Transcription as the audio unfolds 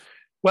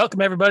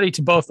Welcome, everybody,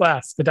 to Both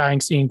Laughs, the Dying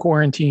Scene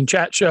Quarantine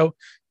Chat Show.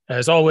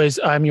 As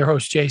always, I'm your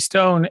host, Jay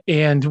Stone,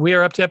 and we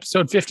are up to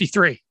episode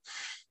 53.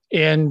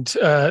 And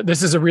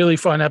this is a really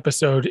fun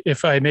episode,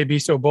 if I may be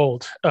so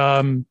bold,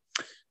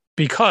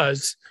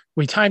 because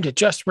we timed it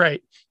just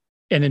right.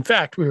 And in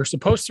fact, we were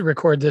supposed to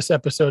record this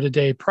episode a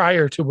day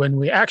prior to when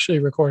we actually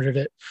recorded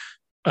it,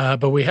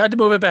 but we had to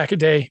move it back a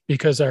day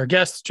because our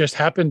guest just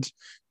happened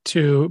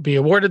to be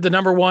awarded the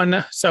number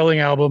one selling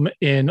album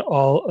in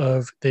all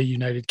of the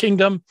United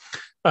Kingdom,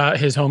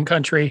 his home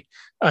country.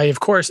 I, of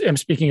course, am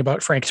speaking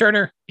about Frank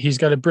Turner. He's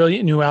got a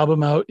brilliant new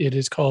album out. It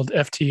is called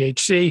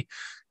FTHC,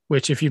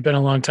 which, if you've been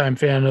a longtime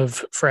fan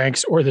of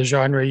Frank's or the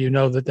genre, you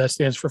know that that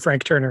stands for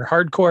Frank Turner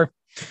Hardcore.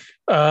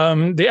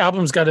 The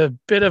album's got a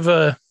bit of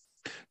a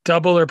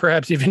double or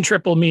perhaps even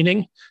triple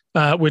meaning,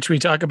 which we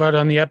talk about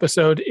on the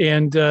episode.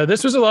 And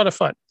this was a lot of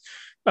fun.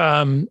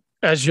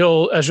 As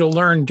you'll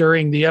learn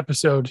during the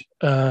episode,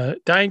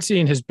 Dying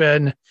Scene has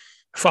been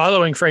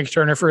following Frank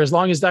Turner for as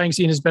long as Dying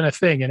Scene has been a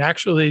thing. And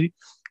actually,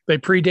 they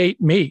predate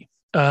me.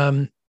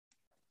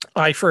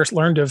 I first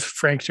learned of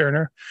Frank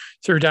Turner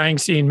through Dying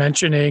Scene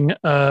mentioning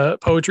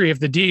Poetry of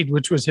the Deed,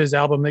 which was his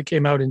album that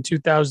came out in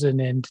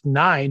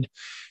 2009.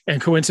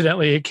 And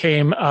coincidentally, it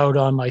came out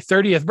on my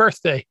 30th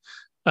birthday.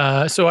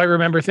 So I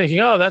remember thinking,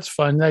 oh, that's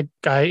fun. That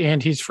guy,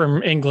 and he's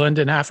from England,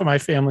 and half of my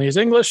family is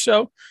English.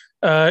 So,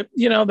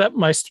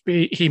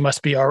 he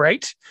must be all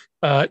right.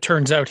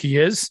 Turns out he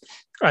is.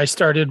 I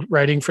started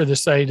writing for the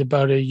site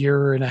about a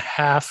year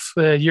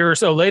or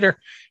so later.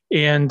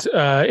 And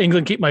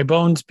England Keep My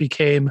Bones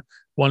became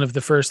one of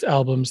the first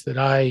albums that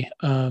I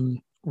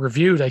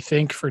reviewed, I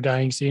think, for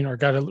Dying Scene, or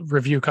got a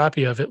review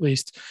copy of at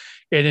least.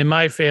 And in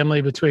my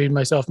family, between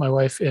myself, my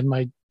wife, and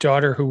my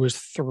daughter, who was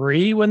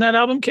 3 when that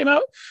album came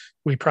out,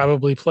 we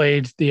probably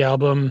played the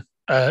album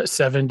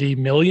 70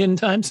 million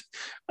times.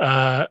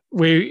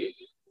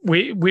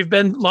 We've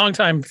been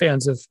longtime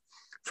fans of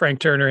Frank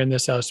Turner in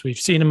this house. We've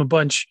seen him a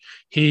bunch.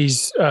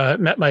 He's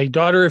met my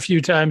daughter a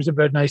few times,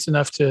 been nice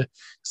enough to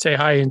say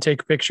hi and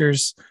take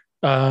pictures.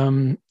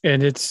 And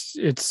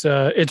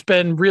it's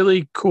been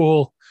really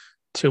cool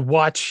to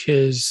watch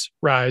his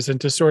rise and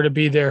to sort of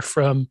be there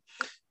from,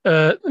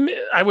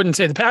 I wouldn't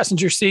say the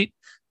passenger seat,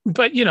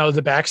 but,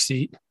 the back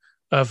seat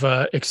of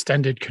a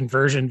extended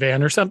conversion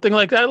van or something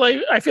like that. Like,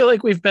 I feel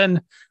like we've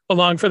been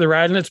along for the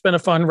ride, and it's been a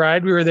fun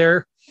ride. We were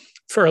there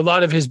for a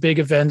lot of his big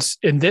events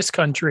in this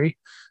country.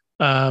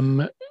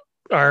 Our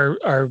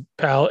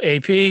pal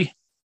AP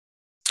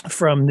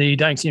from the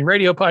Dying Scene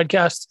Radio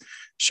podcast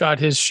shot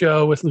his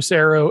show with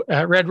Lucero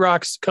at Red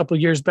Rocks a couple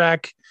of years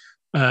back.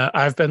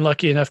 I've been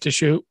lucky enough to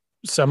shoot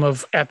some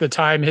of, at the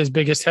time, his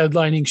biggest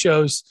headlining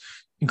shows,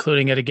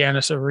 including at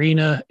Agganis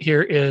Arena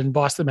here in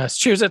Boston,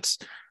 Massachusetts.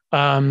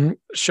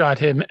 Shot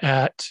him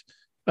at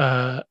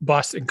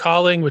Boston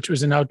Calling, which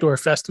was an outdoor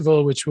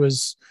festival, which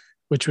was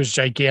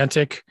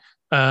gigantic.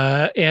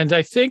 And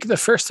I think the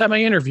first time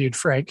I interviewed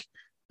Frank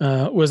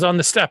was on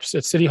the steps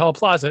at City Hall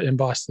Plaza in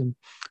Boston,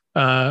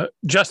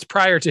 just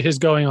prior to his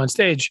going on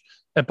stage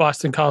at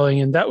Boston Calling,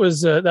 and that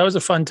was a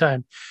fun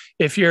time.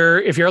 If you're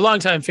a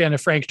longtime fan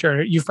of Frank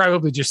Turner, you've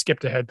probably just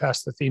skipped ahead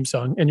past the theme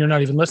song, and you're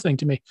not even listening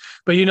to me.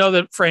 But you know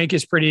that Frank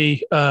is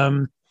pretty.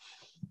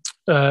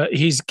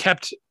 He's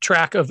kept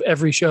track of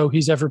every show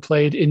he's ever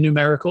played in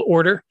numerical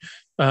order.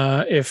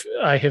 If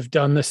I have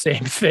done the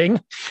same thing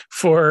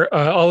for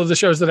all of the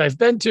shows that I've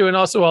been to, and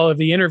also all of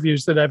the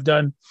interviews that I've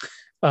done.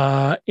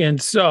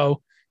 And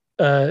so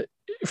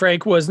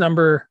Frank was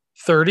number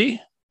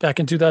 30 back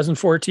in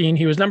 2014.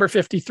 He was number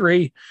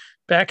 53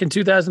 back in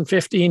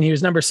 2015. He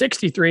was number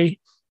 63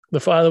 the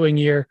following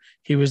year.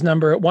 He was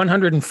number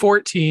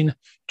 114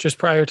 just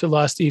prior to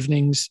Lost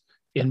Evenings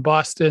in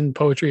Boston,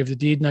 Poetry of the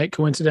Deed night,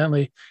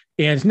 coincidentally.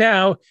 And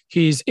now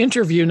he's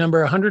interview number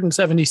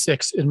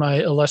 176 in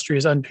my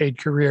illustrious unpaid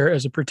career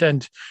as a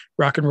pretend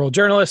rock and roll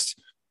journalist.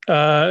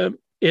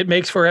 It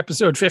makes for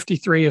episode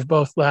 53 of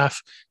Both Laugh.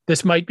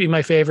 This might be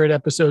my favorite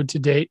episode to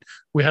date.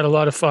 We had a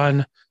lot of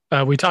fun.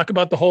 We talk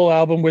about the whole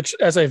album, which,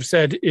 as I've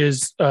said,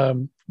 is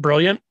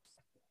brilliant.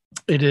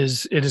 It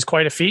is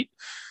quite a feat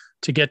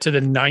to get to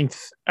the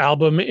 9th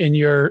album in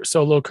your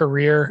solo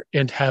career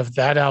and have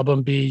that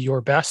album be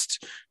your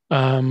best.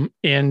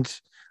 And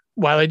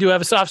while I do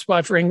have a soft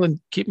spot for England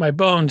Keep My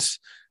Bones,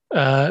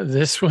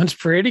 this one's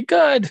pretty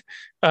good.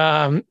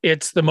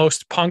 It's the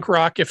most punk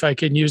rock, if I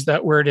can use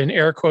that word in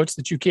air quotes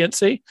that you can't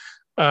see.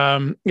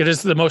 It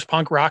is the most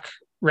punk rock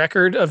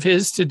record of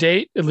his to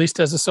date, at least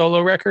as a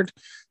solo record.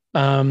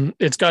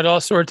 It's got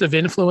all sorts of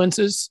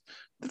influences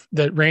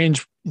that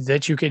range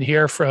that you can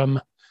hear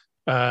from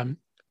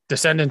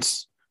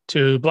Descendants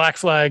to Black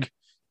Flag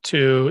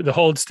to The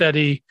Hold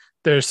Steady.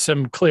 There's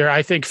some clear,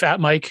 I think, Fat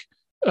Mike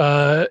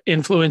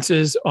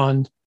influences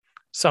on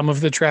some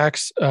of the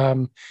tracks.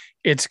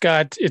 It's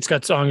got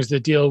songs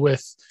that deal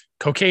with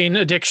cocaine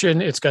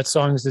addiction. It's got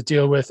songs that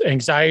deal with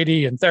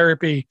anxiety and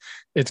therapy.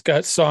 It's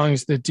got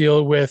songs that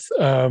deal with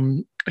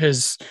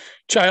his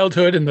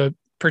childhood and the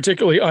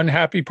particularly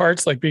unhappy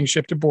parts, like being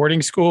shipped to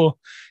boarding school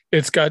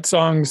It's got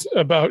songs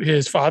about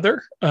his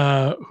father,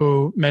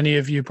 who many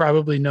of you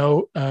probably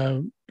know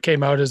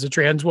came out as a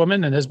trans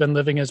woman and has been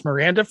living as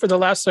Miranda for the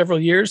last several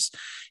years,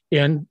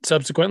 and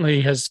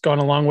subsequently has gone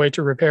a long way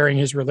to repairing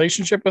his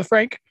relationship with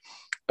Frank.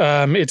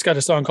 It's got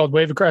a song called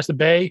Wave Across the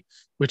Bay,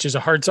 which is a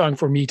hard song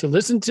for me to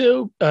listen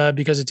to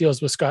because it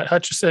deals with Scott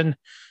Hutchison,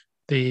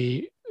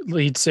 the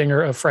lead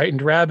singer of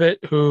Frightened Rabbit,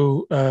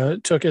 who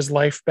took his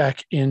life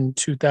back in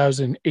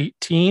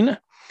 2018.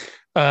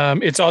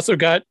 It's also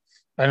got,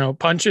 I don't know,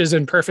 Punches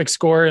and Perfect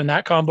Score, and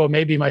that combo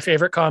may be my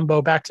favorite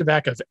combo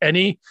back-to-back of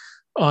any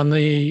in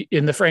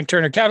the Frank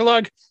Turner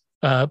catalog.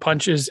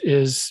 Punches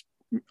is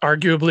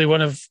arguably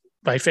one of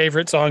my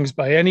favorite songs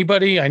by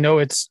anybody. I know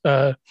it's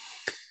a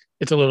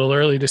little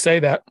early to say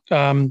that.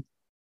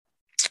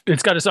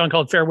 It's got a song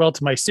called Farewell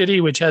to My City,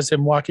 which has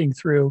him walking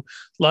through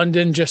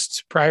London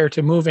just prior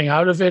to moving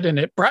out of it. And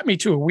it brought me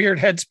to a weird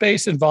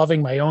headspace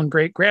involving my own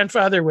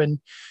great-grandfather when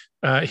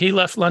he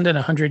left London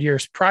 100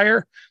 years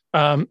prior.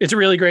 It's a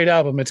really great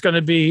album. It's going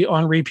to be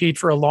on repeat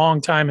for a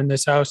long time in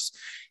this house.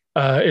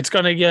 It's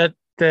going to get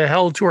the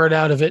hell toured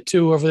out of it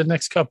too over the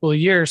next couple of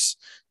years.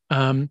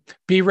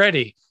 Be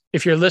ready.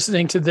 If you're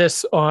listening to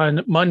this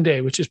on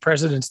Monday, which is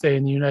President's Day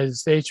in the United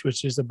States,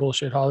 which is a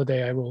bullshit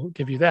holiday, I will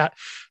give you that.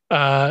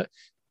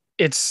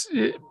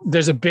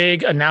 There's a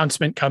big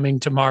announcement coming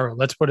tomorrow.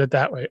 Let's put it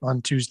that way,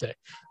 on Tuesday.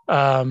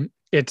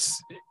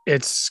 It's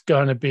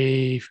going to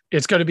be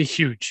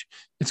huge.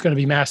 It's going to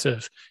be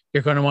massive.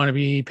 You're going to want to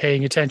be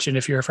paying attention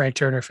if you're a Frank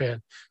Turner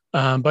fan.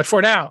 But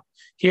for now,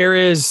 here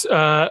is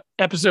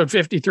episode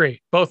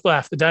 53, Both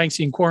Laugh, the Dying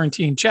Scene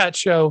Quarantine Chat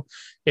Show.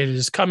 It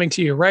is coming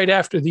to you right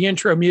after the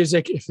intro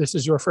music. If this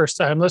is your first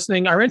time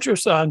listening, our intro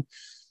song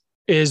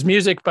is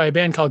music by a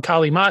band called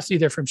Kali Masi.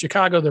 They're from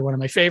Chicago. They're one of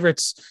my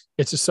favorites.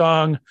 It's a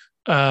song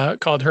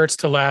called Hurts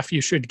to Laugh.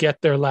 You should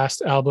get their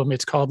last album.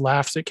 It's called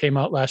Laughs. It came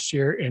out last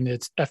year, and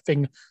it's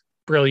effing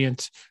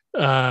brilliant.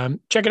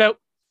 Check it out.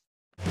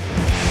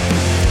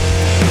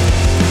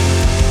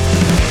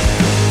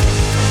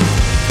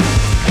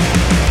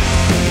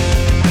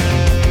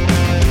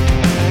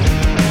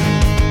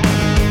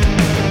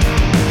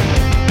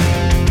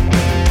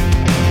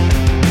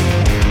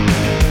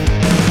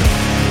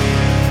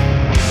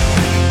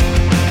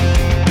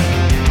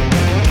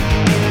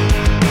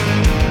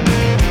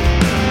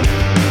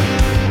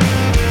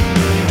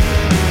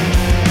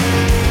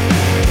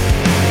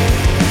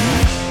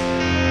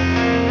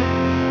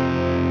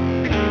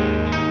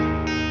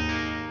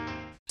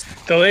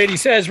 The lady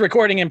says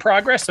recording in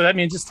progress. So that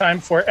means it's time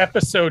for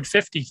episode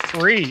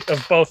 53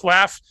 of Both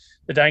Laugh,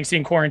 the Dying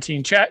Scene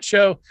Quarantine Chat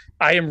Show.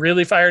 I am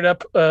really fired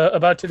up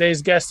about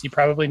today's guest. He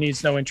probably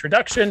needs no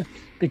introduction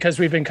because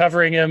we've been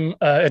covering him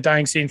at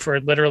Dying Scene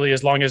for literally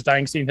as long as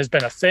Dying Scene has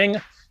been a thing.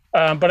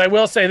 But I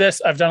will say this,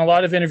 I've done a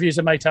lot of interviews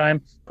in my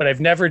time, but I've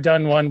never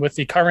done one with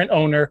the current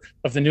owner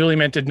of the newly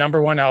minted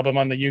 #1 album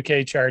on the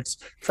UK charts.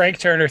 Frank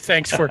Turner,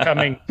 thanks for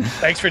coming.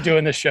 Thanks for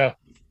doing this show.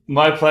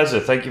 My pleasure.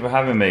 Thank you for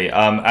having me.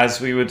 As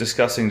we were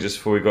discussing just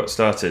before we got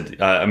started,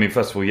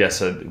 first of all,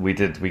 yes, we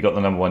got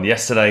the #1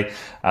 yesterday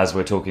as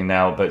we're talking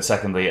now. But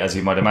secondly, as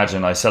you might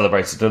imagine, I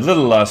celebrated a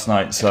little last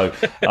night. So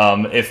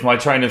if my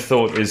train of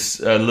thought is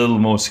a little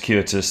more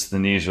circuitous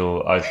than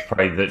usual, I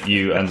pray that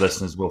you and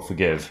listeners will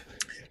forgive.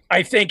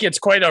 I think it's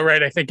quite all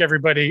right. I think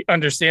everybody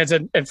understands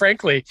it. And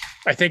frankly,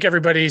 I think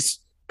everybody's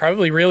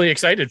probably really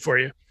excited for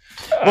you.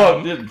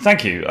 Well,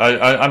 thank you.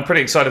 I'm pretty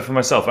excited for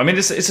myself. I mean,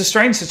 it's a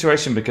strange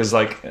situation because,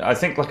 like, I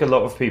think like a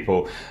lot of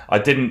people,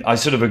 I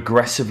sort of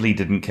aggressively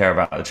didn't care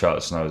about the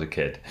charts when I was a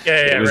kid.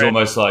 It was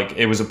almost like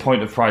it was a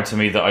point of pride to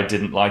me that I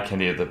didn't like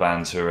any of the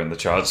bands who were in the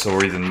charts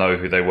or even know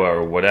who they were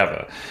or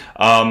whatever.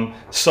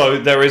 So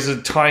there is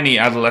a tiny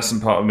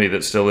adolescent part of me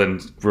that's still in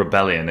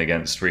rebellion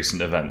against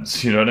recent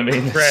events. You know what I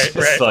mean?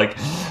 Right. Like,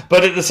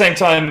 but at the same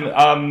time,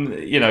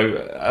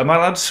 am I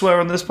allowed to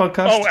swear on this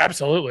podcast? Oh,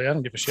 absolutely. I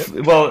don't give a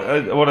shit.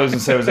 Well, what I was going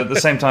to say was at the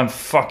same time,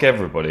 fuck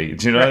everybody.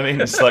 Do you know what I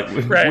mean? It's like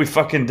we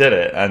fucking did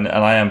it, and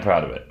I am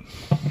proud of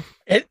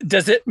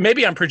it.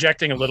 Maybe I'm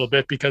projecting a little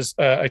bit because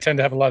I tend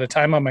to have a lot of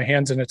time on my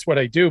hands and it's what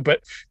I do,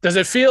 but does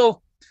it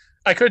feel,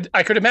 I could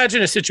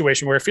imagine a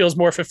situation where it feels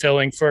more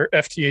fulfilling for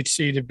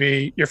FTHC to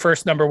be your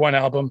first #1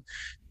 album,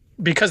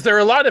 because there are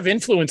a lot of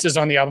influences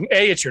on the album.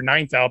 It's your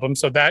 9th album,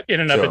 so that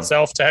in and of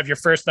itself, to have your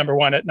first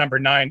 #1 at number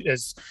 9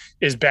 is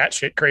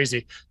batshit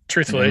crazy,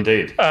 truthfully.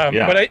 Indeed.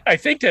 But I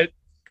think that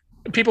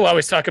people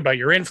always talk about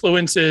your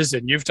influences,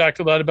 and you've talked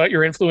a lot about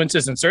your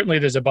influences, and certainly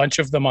there's a bunch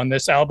of them on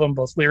this album,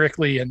 both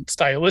lyrically and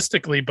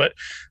stylistically. But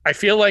I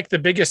feel like the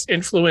biggest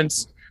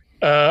influence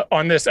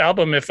on this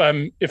album, if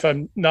I'm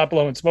not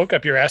blowing smoke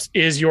up your ass,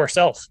 is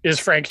yourself, is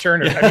Frank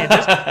Turner.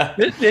 I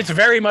mean, it's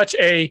very much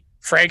a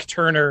Frank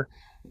Turner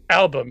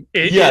album.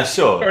 Yeah,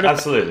 sure,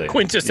 absolutely.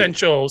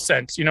 Quintessential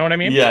sense, you know what I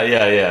mean?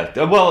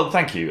 Yeah. Well,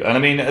 thank you. And I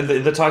mean,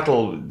 the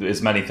title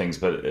is many things,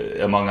 but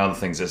among other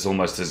things, it's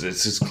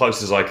as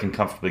close as I can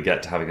comfortably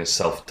get to having a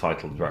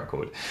self-titled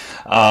record.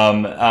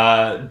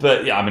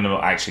 But yeah, I mean, I'm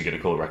not actually going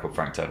to call the record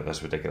Frank Turner.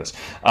 That's ridiculous.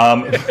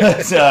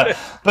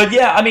 But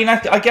yeah, I mean,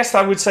 I guess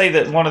I would say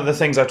that one of the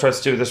things I tried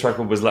to do with this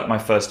record was let my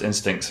first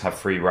instincts have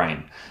free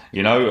reign,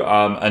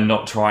 and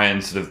not try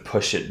and sort of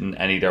push it in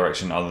any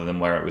direction other than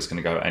where it was going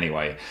to go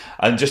anyway.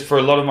 And just for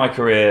a lot of my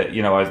career,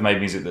 I've made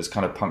music that's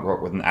kind of punk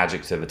rock with an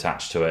adjective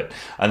attached to it.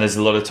 And there's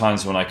a lot of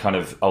times when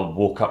I'll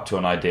walk up to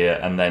an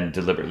idea and then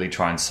deliberately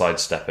try and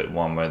sidestep it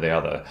one way or the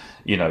other,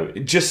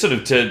 just sort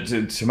of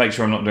to make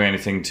sure I'm not doing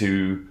anything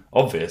too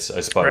obvious,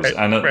 I suppose. Right,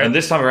 and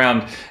this time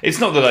around, it's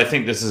not that I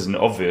think this is an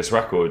obvious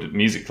record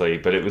musically,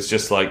 but it was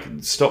just like,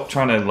 stop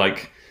trying to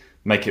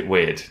make it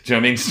weird. Do you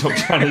know what I mean? Stop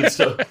trying to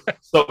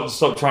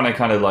stop trying to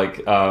kind of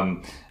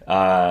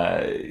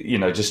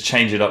just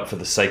change it up for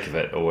the sake of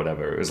it or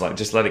whatever. It was like,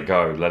 just let it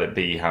go, let it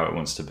be how it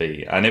wants to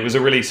be. And it was a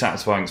really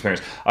satisfying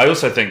experience. I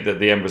also think that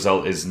the end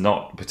result is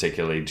not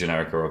particularly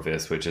generic or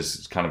obvious, which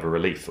is kind of a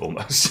relief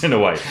almost in a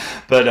way.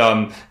 But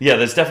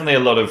there's definitely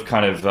a lot of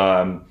kind of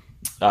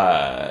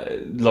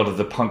lot of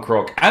the punk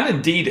rock, and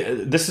indeed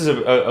this is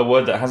a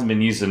word that hasn't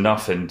been used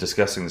enough in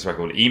discussing this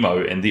record,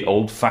 emo, in the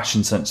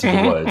old-fashioned sense of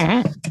the word. You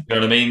know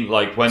what I mean?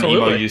 Like when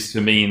Absolutely. Emo used to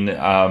mean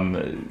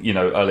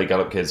early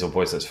Gallup Kids or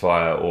Boys That's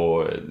Fire,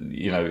 or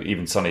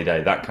even Sunny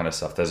Day, that kind of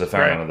stuff. There's a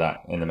fair amount of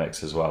that in the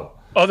mix as well.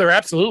 Oh, there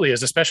absolutely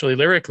is, especially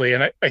lyrically.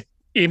 And I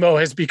emo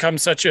has become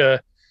such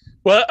a,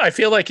 well, I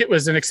feel like it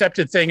was an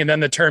accepted thing, and then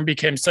the term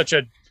became such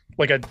a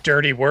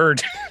dirty word.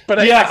 But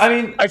I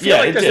feel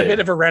like there's a bit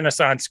of a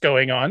renaissance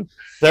going on.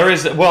 There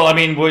is. Well, I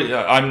mean,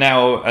 I'm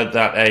now at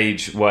that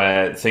age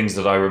where things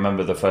that I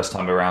remember the first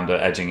time around are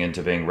edging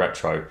into being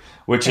retro,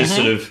 which is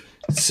sort of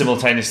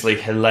simultaneously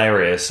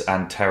hilarious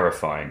and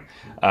terrifying.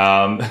 Do you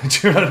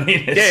know what I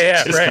mean?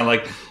 It's just kind of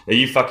like, are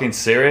you fucking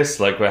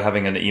serious? Like, we're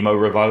having an emo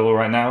revival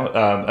right now,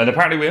 and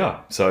apparently we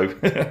are. So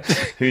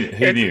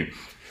who knew?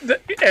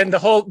 And the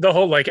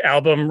whole like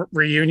album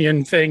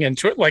reunion thing,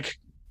 and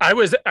I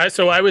was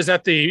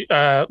at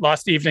the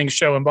Lost Evenings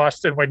show in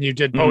Boston when you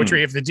did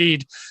Poetry of the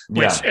Deed,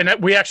 and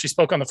we actually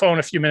spoke on the phone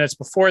a few minutes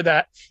before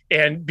that.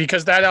 And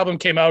because that album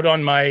came out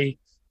on my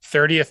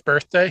 30th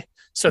birthday,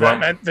 so that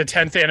meant the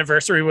 10th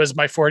anniversary was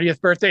my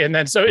 40th birthday. And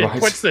then so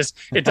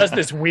it does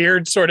this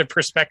weird sort of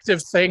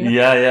perspective thing.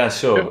 Yeah,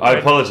 sure. I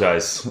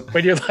apologize.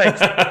 When you're like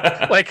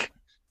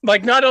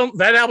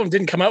that album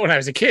didn't come out when I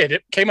was a kid.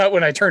 It came out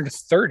when I turned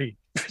 30.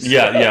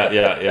 Yeah,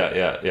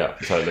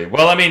 totally.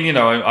 Well, I mean,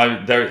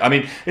 I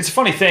mean, it's a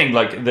funny thing.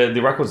 Like the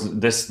records,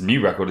 this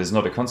new record is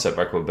not a concept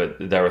record, but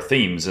there are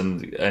themes,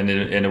 and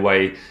in a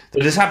way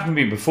that has happened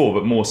to me before,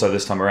 but more so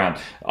this time around.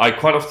 I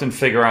quite often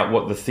figure out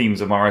what the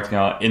themes of my writing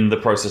are in the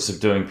process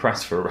of doing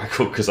press for a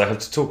record, because I have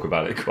to talk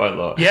about it quite a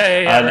lot.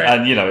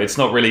 And it's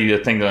not really a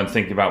thing that I'm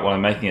thinking about while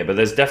I'm making it, but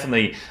there's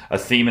definitely a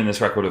theme in this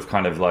record of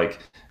kind of like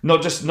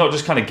not just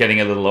kind of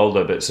getting a little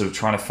older, but sort of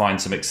trying to find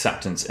some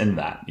acceptance in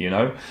that,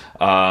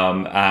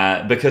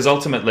 because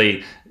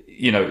ultimately,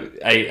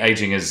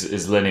 aging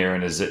is linear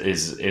and is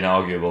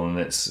inarguable, and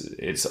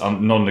it's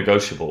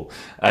non-negotiable,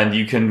 and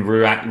you can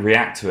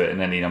react to it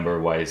in any number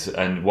of ways.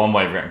 And one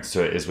way of reacting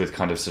to it is with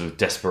kind of sort of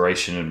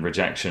desperation and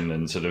rejection,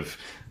 and sort of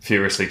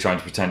furiously trying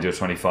to pretend you're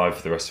 25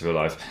 for the rest of your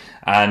life.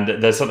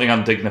 And there's something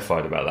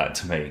undignified about that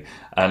to me.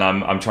 And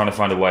I'm trying to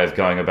find a way of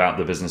going about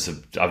the business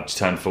of, I've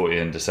turned 40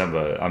 in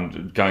December.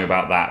 I'm going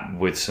about that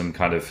with some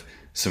grace.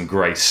 Some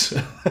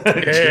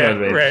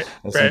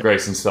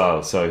grace and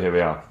style. So here we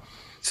are.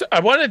 So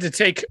I wanted to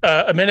take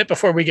a minute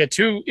before we get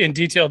too in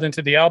detailed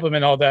into the album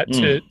and all that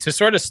to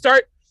sort of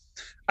start.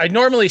 I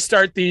normally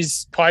start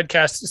these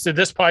podcasts. So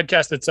this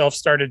podcast itself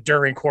started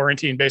during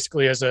quarantine,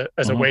 basically as a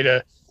way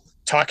to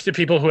talk to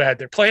people who had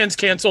their plans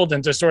canceled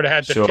and just sort of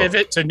had to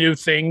pivot to new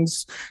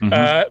things.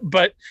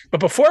 But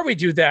before we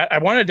do that, I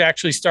wanted to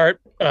actually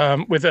start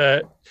with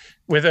a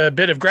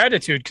bit of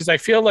gratitude, because I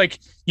feel like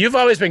you've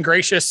always been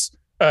gracious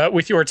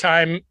with your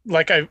time.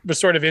 Like I was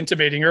sort of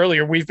intimating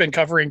earlier, we've been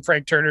covering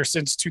Frank Turner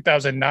since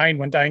 2009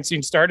 when Dying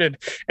Scene started.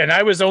 And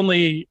I was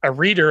only a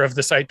reader of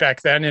the site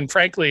back then. And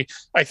frankly,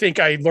 I think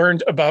I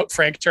learned about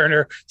Frank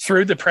Turner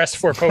through the press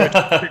for Poetry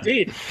of the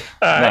Deed.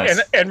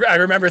 Nice. And I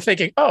remember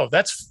thinking, oh,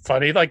 that's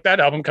funny. Like that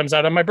album comes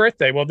out on my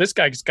birthday. Well, this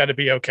guy's got to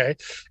be okay.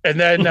 And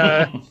then...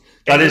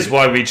 that is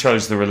why we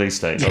chose the release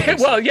date.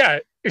 Well, yeah,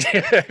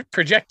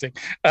 projecting.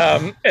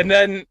 And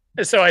then...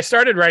 So I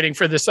started writing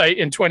for the site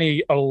in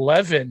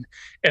 2011,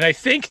 and I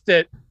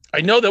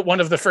know that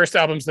one of the first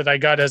albums that I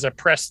got as a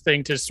press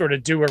thing to sort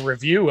of do a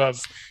review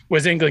of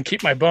was England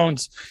Keep My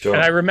Bones. Sure.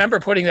 And I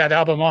remember putting that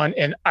album on,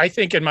 and I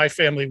think in my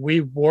family,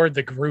 we wore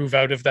the groove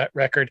out of that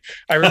record.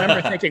 I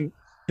remember thinking,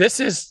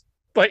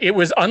 it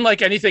was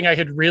unlike anything I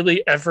had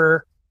really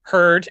ever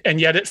heard,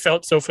 and yet it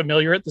felt so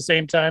familiar at the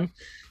same time.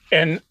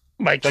 And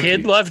my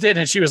kid loved it,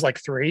 and she was like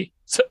 3.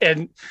 So,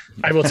 and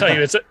I will tell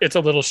you, it's a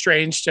little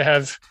strange to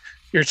have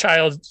your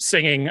child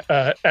singing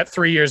at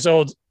 3 years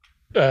old.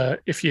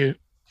 If you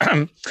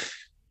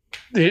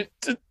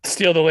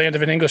steal the land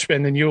of an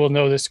Englishman, then you will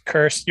know this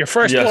curse. Your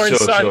firstborn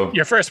son,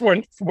 your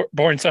firstborn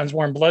son's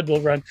warm blood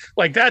will run.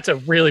 Like, that's a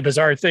really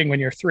bizarre thing when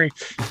you're 3.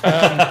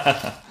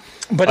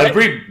 But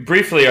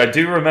briefly, I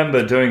do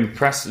remember doing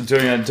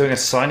a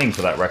signing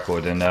for that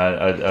record, and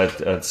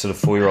a sort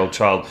of 4-year-old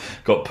child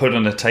got put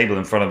on a table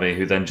in front of me,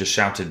 who then just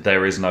shouted,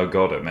 "There is no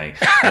God" at me.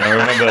 And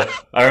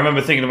I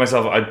remember thinking to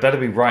myself, I'd better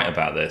be right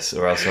about this,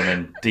 or else I'm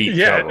in deep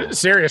trouble.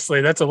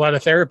 Seriously, that's a lot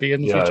of therapy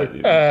in the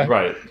future.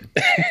 Right.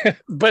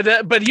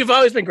 But you've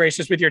always been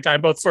gracious with your time,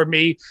 both for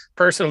me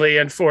personally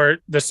and for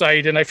the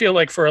site, and I feel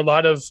like for a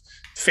lot of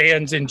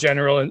fans in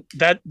general, and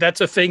that's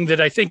a thing that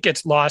I think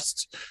gets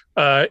lost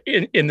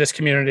in this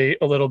community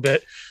a little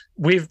bit.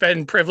 We've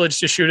been privileged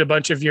to shoot a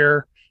bunch of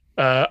your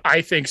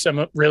I think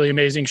some really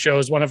amazing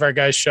shows. One of our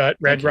guys shot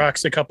Red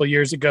Rocks a couple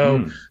years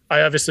ago.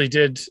 I obviously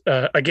did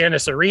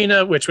Agganis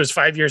Arena, which was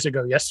 5 years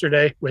ago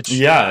yesterday.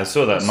 I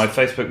saw that in my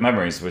Facebook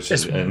memories, which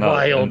is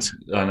wild.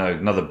 I know,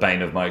 another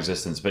bane of my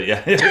existence, but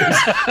yeah,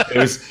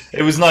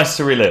 it was nice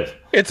to relive.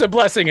 It's a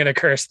blessing and a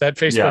curse, that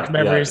Facebook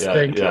memories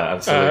thing. Yeah,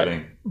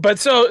 absolutely. But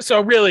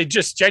so really,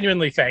 just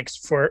genuinely thanks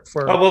for.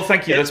 Oh well,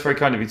 thank you. That's very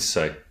kind of you to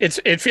say.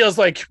 It feels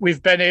like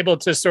we've been able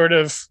to sort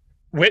of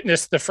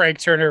witness the Frank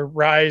Turner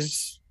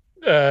rise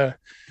to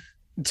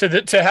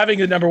having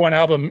the #1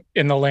 album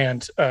in the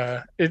land.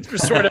 It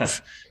was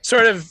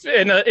sort of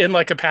in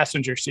like a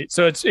passenger seat.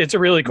 So it's a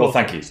really cool. Well,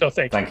 thank you. So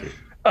thank you.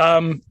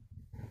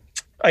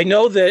 I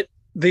know that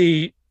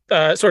the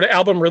sort of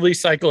album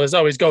release cycle is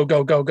always go,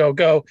 go, go, go,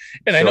 go.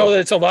 And I know that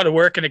it's a lot of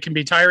work and it can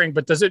be tiring,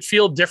 but does it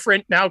feel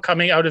different now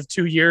coming out of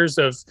 2 years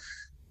of,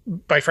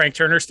 by Frank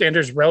Turner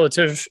standards,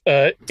 relative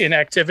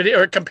inactivity,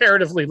 or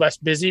comparatively less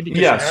busy?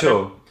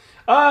 Sure.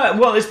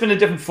 Well, it's been a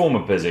different form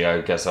of busy,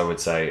 I guess I would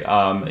say.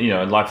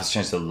 And life has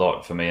changed a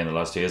lot for me in the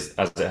last 2 years,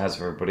 as it has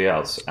for everybody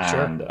else.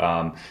 And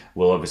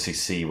we'll obviously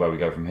see where we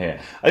go from here.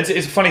 It's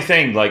a funny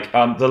thing. Like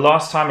the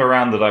last time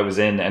around that I was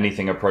in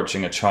anything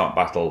approaching a chart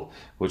battle,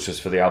 which was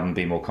for the album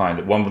Be More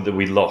Kind, one that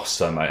we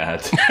lost, I might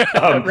add.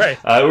 Right.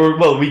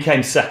 Well, we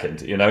came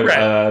second,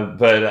 Right.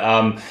 But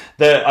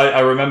I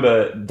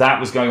remember that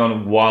was going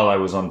on while I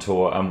was on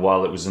tour and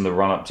while it was in the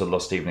run-up to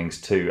Lost Evenings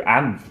 2.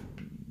 And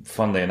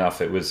funnily enough,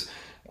 it was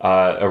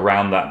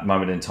around that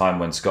moment in time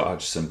when Scott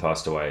Hutchison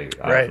passed away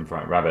from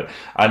Fright Rabbit.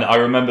 And I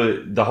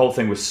remember the whole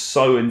thing was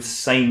so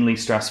insanely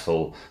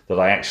stressful that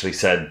I actually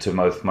said to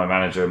both my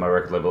manager, my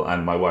record label,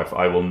 and my wife,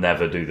 I will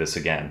never do this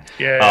again.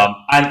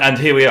 And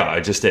here we are.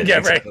 I just did.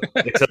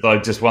 Except that I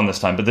just won this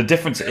time. But the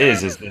difference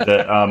is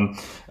that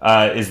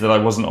I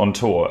wasn't on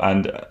tour.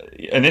 And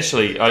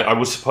initially, I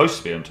was supposed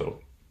to be on tour.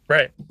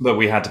 Right. But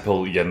we had to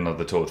pull yet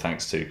another tour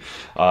thanks to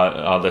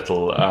our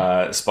little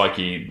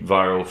spiky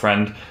viral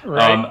friend.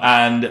 Right.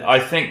 And I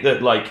think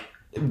that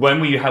when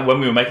we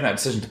were making that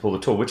decision to pull the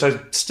tour, which I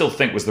still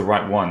think was the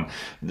right one,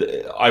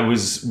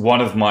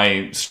 one of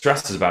my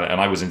stresses about it,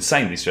 and I was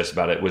insanely stressed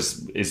about it,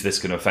 was, is this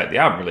going to affect the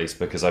album release?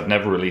 Because I've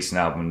never released an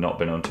album and not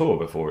been on tour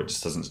before. It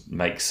just doesn't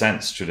make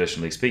sense,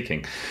 traditionally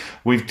speaking.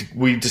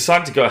 We've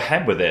decided to go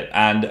ahead with it,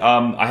 and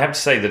I have to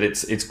say that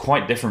it's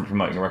quite different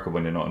promoting a record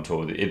when you're not on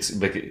tour.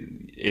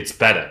 It's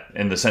better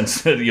in the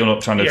sense that you're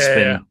not trying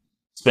to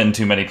spin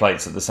too many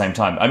plates at the same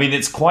time. I mean,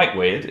 it's quite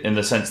weird in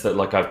the sense that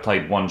I've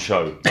played one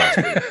show last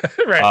week.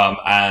 Right.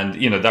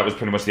 And that was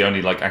pretty much the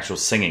only actual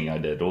singing I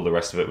did. All the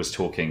rest of it was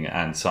talking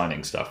and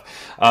signing stuff,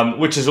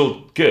 which is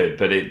all good,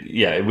 but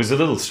it was a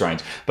little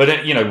strange. But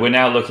we're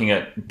now looking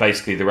at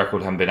basically the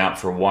record having been out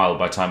for a while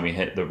by the time we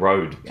hit the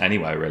road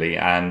anyway, really,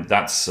 and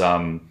that's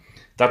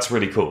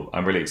really cool.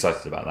 I'm really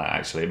excited about that,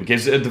 actually,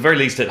 because at the very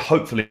least it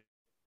hopefully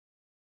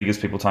gives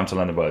people time to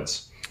learn the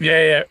words.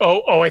 Yeah.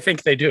 Oh, I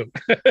think they do.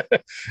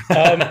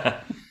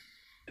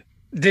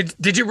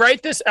 Did you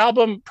write this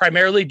album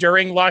primarily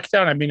during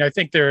lockdown? I mean, I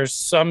think there's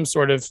some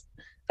sort of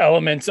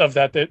elements of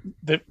that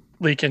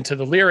leak into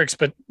the lyrics,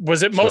 but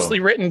was it mostly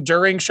written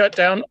during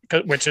shutdown,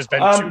 which has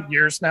been 2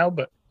 years now?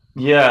 But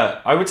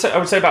yeah, I would say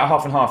about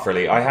half and half,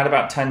 really. I had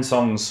about 10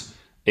 songs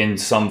in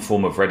some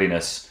form of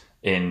readiness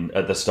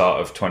at the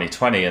start of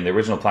 2020, and the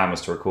original plan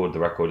was to record the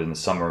record in the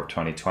summer of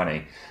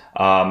 2020.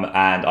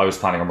 And I was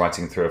planning on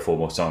writing 3 or 4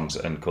 more songs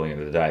and calling it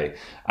a day.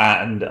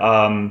 And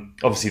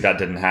obviously that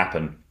didn't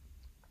happen.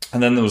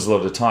 And then there was a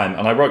lot of time,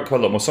 and I wrote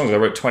quite a lot more songs. I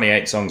wrote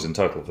 28 songs in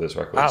total for this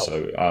record. Wow.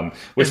 So,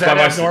 which is that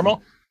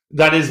abnormal?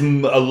 That is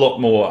a lot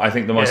more. I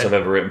think the most I've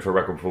ever written for a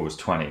record before was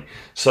 20.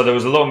 So there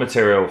was a lot of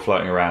material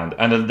floating around,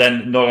 and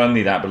then not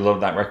only that, but a lot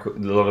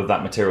of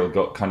that material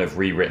got kind of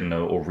rewritten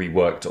or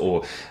reworked,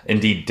 or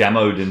indeed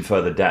demoed in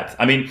further depth.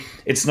 I mean,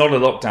 it's not a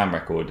lockdown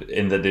record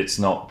in that it's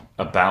not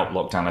about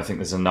lockdown. I think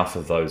there's enough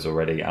of those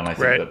already, and I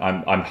think that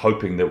I'm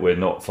hoping that we're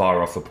not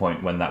far off a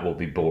point when that will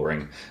be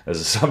boring as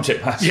a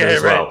subject matter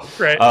as well.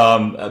 Right.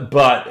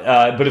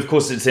 But of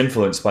course, it's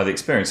influenced by the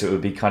experience. It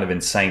would be kind of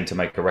insane to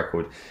make a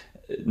record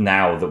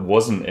now that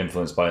wasn't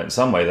influenced by it in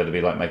some way. That'd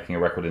be like making a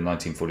record in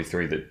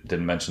 1943 that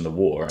didn't mention the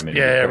war. I mean,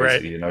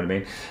 you know what I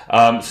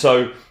mean?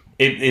 So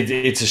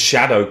it's a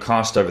shadow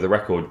cast over the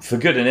record for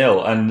good and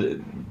ill,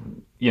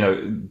 and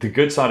the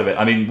good side of it.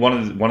 I mean,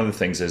 one of the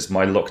things is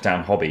my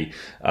lockdown hobby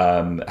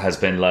has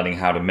been learning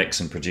how to mix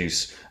and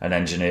produce and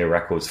engineer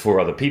records for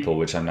other people,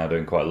 which I'm now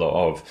doing quite a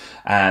lot of.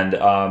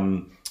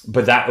 And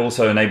but that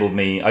also enabled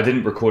me. I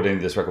didn't record any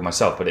of this record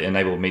myself, but it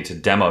enabled me to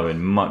demo in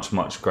much,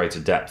 much greater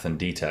depth and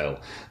detail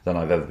than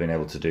I've ever been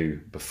able to do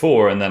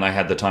before. And then I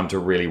had the time to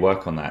really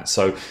work on that.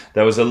 So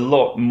there was a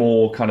lot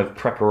more kind of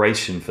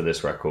preparation for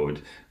this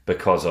record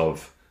because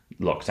of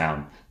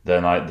lockdown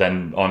than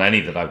on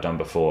any that I've done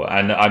before.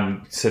 And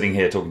I'm sitting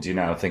here talking to you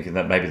now thinking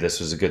that maybe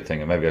this was a good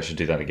thing and maybe I should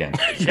do that again.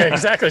 Yeah,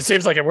 exactly. It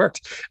seems like it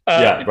worked.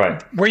 Yeah,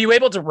 right. Were you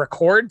able to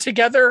record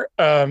together?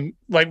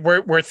 Like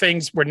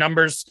were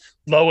numbers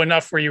low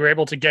enough where you were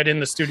able to get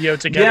in the studio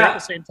together at the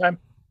same time?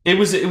 It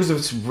was a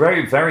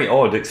very, very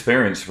odd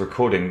experience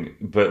recording,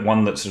 but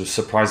one that sort of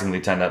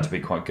surprisingly turned out to be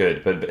quite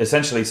good. But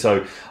essentially,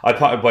 so I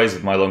parted ways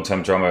with my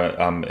long-term drummer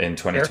in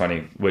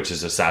 2020, which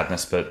is a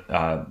sadness, but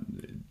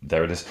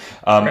there it is.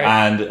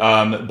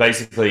 And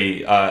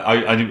basically,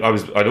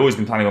 I'd always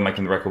been planning on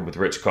making the record with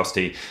Rich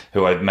Costey,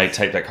 who I made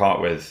Tape Deck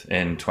Heart with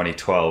in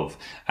 2012.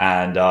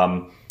 And,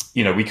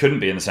 we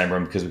couldn't be in the same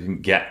room because we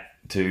couldn't get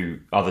to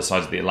other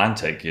sides of the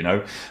Atlantic,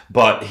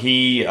 but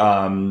we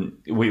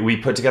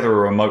put together a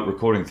remote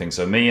recording thing.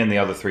 So me and the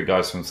other three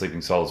guys from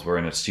Sleeping Souls were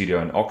in a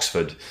studio in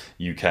Oxford,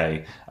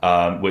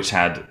 UK, which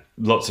had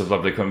lots of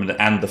lovely equipment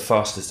and the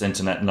fastest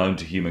internet known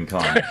to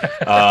humankind.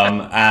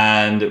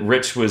 And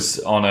Rich was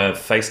on a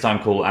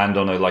FaceTime call and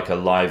on a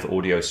live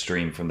audio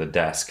stream from the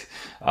desk.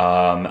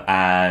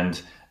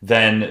 And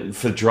then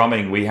for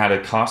drumming, we had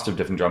a cast of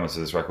different drummers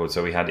for this record.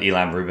 So we had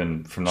Elam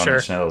Rubin from Nine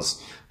Inch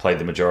Nails played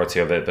the majority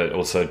of it, but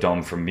also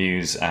Dom from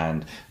Muse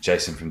and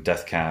Jason from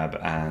Death Cab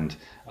and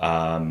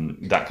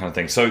that kind of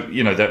thing. So,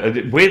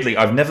 weirdly,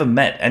 I've never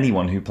met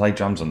anyone who played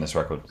drums on this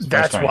record.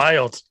 That's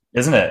wild.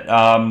 Isn't it?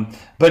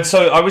 But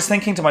so I was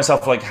thinking to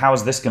myself, how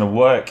is this going to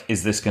work?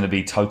 Is this going to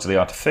be totally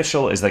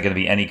artificial? Is there going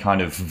to be any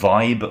kind of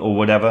vibe or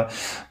whatever?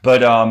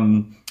 But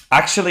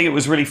actually, it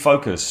was really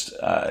focused.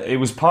 It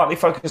was partly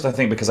focused, I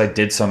think, because I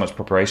did so much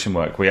preparation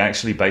work. We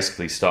actually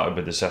basically started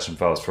with the session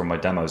files from my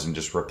demos and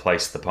just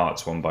replaced the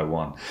parts one by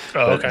one.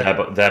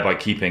 Thereby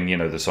keeping,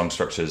 the song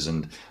structures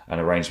and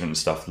arrangement and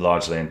stuff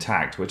largely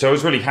intact, which I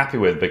was really happy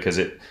with because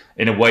it,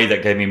 in a way,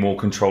 that gave me more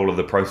control of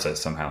the process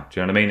somehow. Do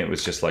you know what I mean? It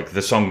was just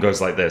the song goes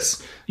like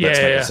this. Let's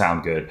make it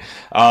sound good.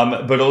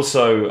 But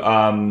also,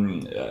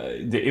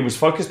 it was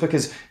focused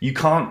because you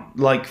can't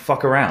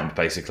fuck around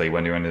basically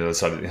when you're on the other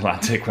side of the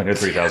Atlantic, when you're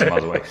 3,000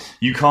 miles away.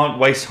 You can't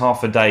waste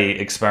half a day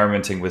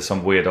experimenting with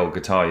some weird old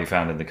guitar you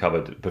found in the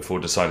cupboard before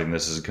deciding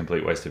this is a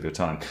complete waste of your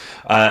time.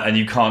 And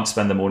you can't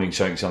spend the morning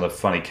showing some of the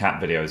funny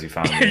cat videos you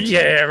found.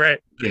 Right.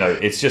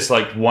 It's just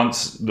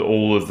once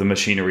all of the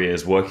machinery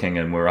is working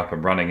and we're up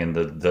and running and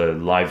the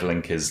live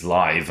link is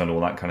live and all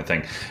that kind of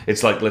thing,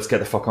 it's let's get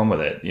the fuck on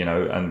with it,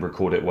 and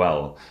record it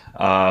well.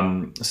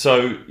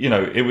 So,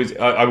 it was,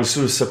 I was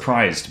sort of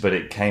surprised, but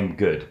it came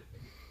good.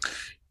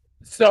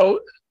 So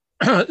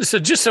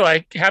just so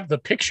I have the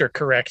picture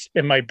correct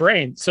in my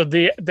brain, so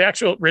the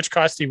actual Rich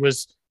Costey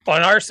was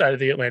on our side of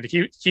the Atlantic.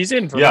 He's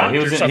in Vermont. He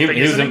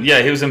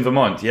was in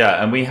Vermont.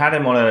 Yeah, and we had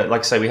him on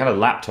we had a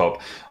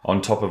laptop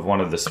on top of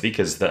one of the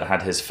speakers that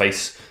had his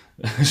face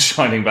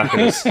shining back at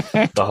us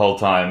the whole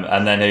time,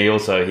 and then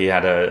he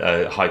had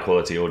a high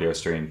quality audio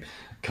stream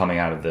coming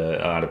out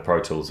of Pro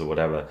Tools or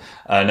whatever,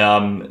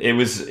 and it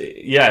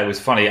was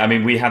funny. I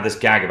mean, we had this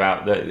gag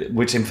about that,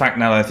 which in fact,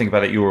 now that I think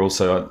about it, you were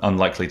also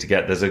unlikely to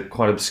get. There's a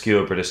quite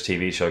obscure British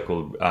TV show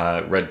called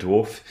Red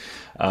Dwarf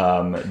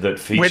that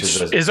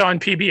features, which is on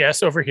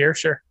PBS over here.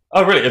 Sure.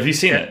 Oh, really? Have you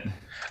seen it?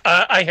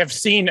 I have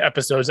seen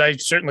episodes. I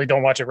certainly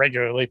don't watch it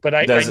regularly, but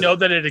I know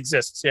that it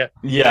exists. Yeah.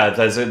 Yeah.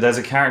 There's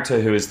a character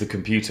who is the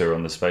computer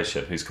on the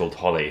spaceship who's called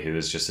Holly, who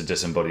is just a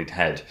disembodied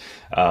head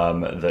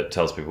that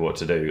tells people what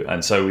to do.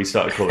 And so we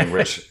started calling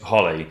Rich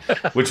Holly,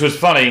 which was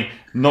funny,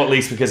 not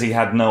least because he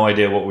had no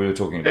idea what we were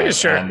talking about.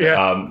 Sure.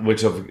 And,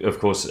 which of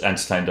course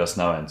entertained us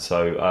no end.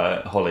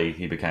 So Holly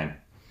he became.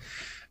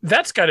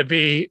 That's got to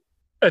be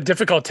a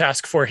difficult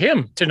task for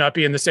him to not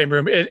be in the same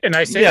room. And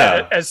I say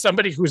that as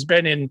somebody who's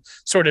been in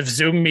sort of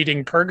Zoom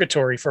meeting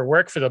purgatory for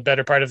work for the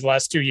better part of the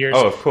last 2 years.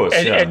 Oh, of course.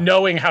 And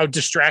knowing how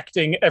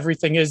distracting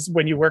everything is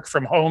when you work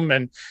from home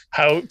and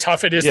how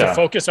tough it is to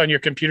focus on your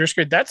computer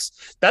screen. That's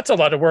a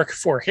lot of work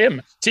for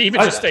him to even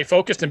just stay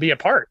focused and be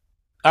apart.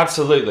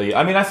 Absolutely.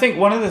 I mean, I think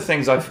one of the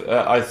things I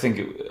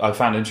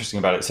found interesting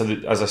about it, so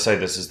that, as I say,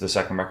 this is the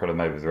second record I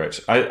made with Rich.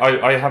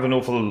 I have an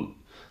awful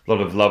lot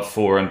of love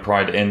for and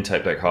pride in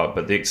Tape Deck Heart,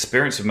 but the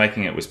experience of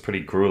making it was pretty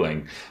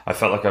grueling. I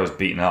felt like I was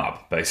beaten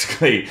up,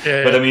 basically.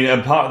 But I mean,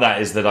 and part of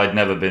that is that I'd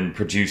never been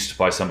produced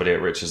by somebody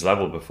at Rich's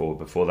level before.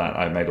 Before that,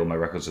 I made all my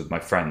records with my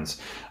friends.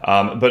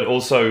 But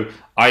also,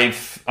 and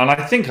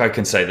I think I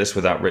can say this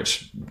without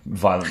Rich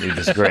violently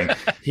disagreeing,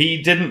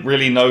 he didn't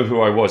really know who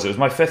I was. It was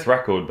my fifth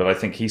record, but I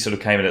think he sort of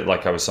came at it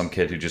like I was some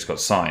kid who just got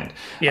signed.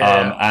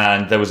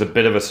 And there was a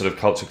bit of a sort of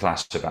culture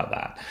clash about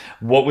that.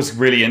 What was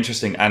really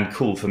interesting and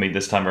cool for me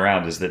this time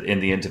around is that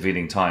in the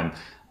intervening time,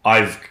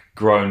 I've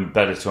grown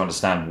better to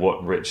understand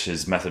what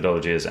Rich's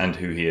methodology is and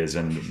who he is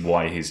and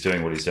why he's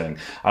doing what he's doing.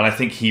 And I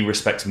think he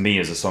respects me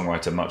as a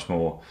songwriter much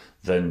more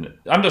than,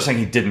 I'm not saying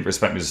he didn't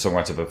respect me as a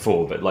songwriter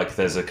before, but like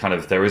there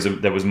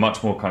was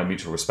much more kind of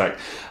mutual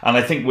respect. And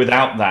I think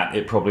without that,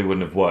 it probably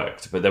wouldn't have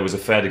worked. But there was a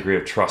fair degree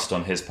of trust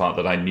on his part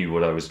that I knew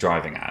what I was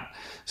driving at.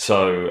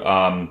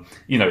 So,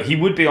 he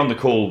would be on the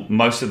call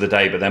most of the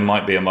day, but there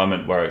might be a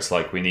moment where it's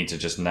like we need to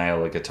just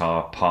nail a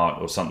guitar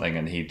part or something,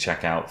 and he'd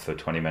check out for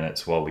 20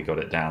 minutes while we got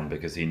it down,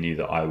 because he knew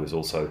that I was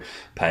also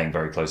paying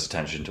very close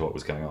attention to what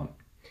was going on.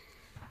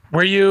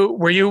 Were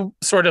you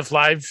sort of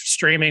live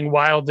streaming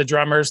while the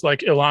drummers like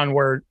Ilan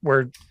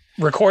were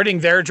recording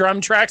their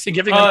drum tracks and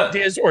giving them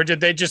ideas, or did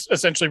they just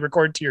essentially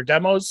record to your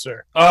demos?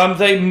 Or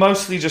they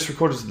mostly just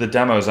recorded to the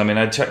demos. I mean,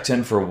 I checked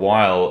in for a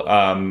while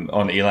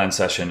on Ilan's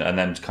session, and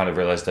then kind of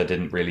realized I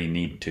didn't really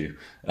need to.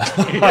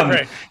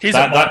 Right. He's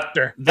a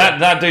monster.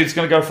 That dude's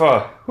going to go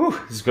far. Whew,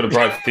 he's got a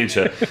bright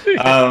future.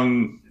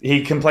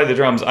 He can play the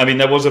drums. I mean,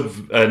 there was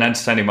an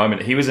entertaining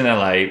moment. He was in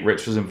LA,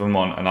 Rich was in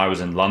Vermont, and I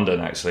was in London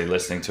actually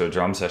listening to a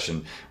drum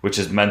session, which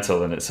is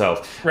mental in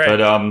itself. Right.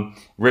 But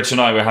Rich and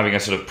I were having a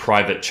sort of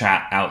private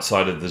chat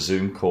outside of the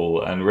Zoom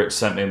call, and Rich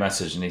sent me a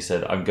message and he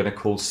said, "I'm going to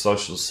call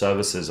social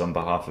services on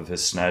behalf of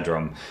his snare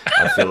drum.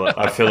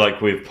 I feel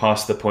like we've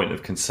passed the point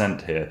of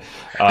consent here."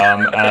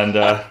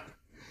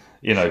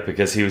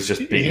 Because he was just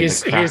beating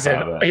the crap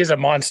out of it. He's a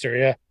monster,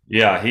 yeah.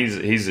 Yeah,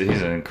 he's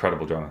an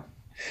incredible drummer.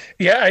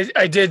 Yeah,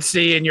 I did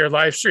see in your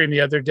live stream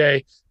the other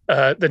day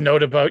the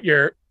note about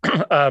your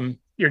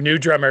new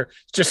drummer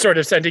just sort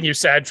of sending you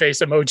sad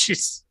face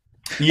emojis.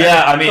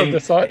 Yeah, I mean,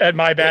 and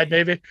my bad,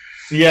 maybe.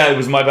 Yeah, it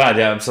was my bad.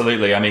 Yeah,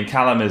 absolutely. I mean,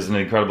 Callum is an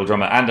incredible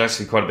drummer and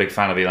actually quite a big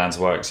fan of Ilan's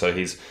work. So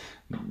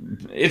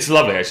it's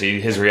lovely actually,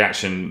 his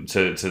reaction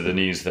to the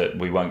news that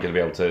we weren't going to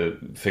be able to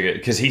figure,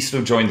 because he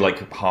still joined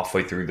like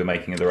halfway through the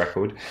making of the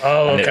record.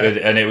 Oh,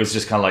 okay. And it was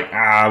just kind of like,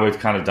 we've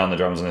kind of done the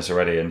drums on this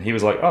already. And he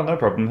was like, "Oh, no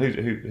problem.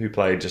 Who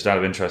played, just out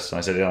of interest?" And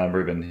I said, "Ilan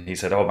Rubin." He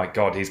said, "Oh my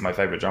God, he's my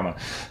favorite drummer."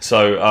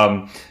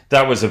 So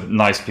that was a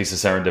nice piece of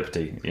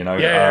serendipity, you know?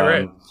 Yeah,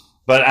 right.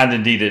 And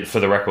indeed, for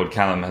the record,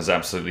 Callum has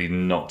absolutely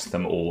knocked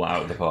them all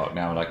out of the park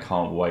now, and I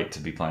can't wait to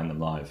be playing them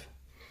live.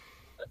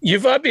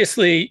 You've been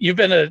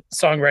a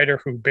songwriter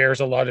who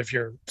bears a lot of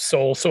your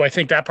soul, so I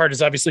think that part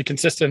is obviously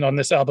consistent on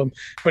this album.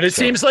 But it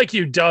seems like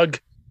you dug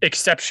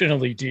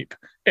exceptionally deep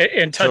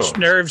and touched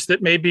nerves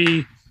that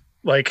maybe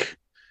like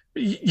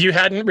you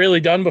hadn't really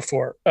done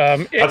before.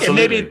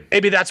 Absolutely. And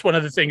maybe that's one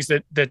of the things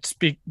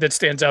that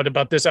stands out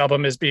about this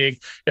album as being,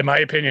 in my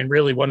opinion,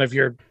 really one of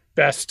your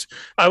best.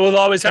 I will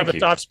always have a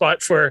soft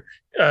spot for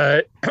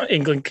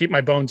England Keep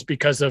My Bones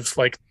because of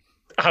like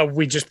how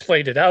we just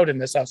played it out in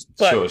this house.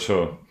 But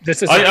sure.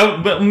 This is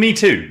but me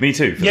too.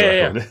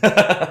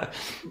 Yeah.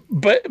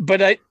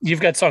 But you've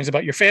got songs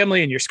about your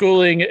family and your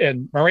schooling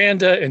and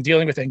Miranda and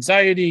dealing with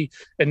anxiety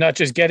and not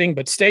just getting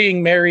but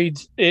staying married.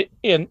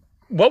 And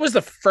what was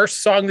the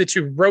first song that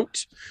you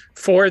wrote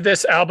for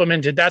this album,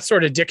 and did that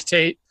sort of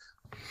dictate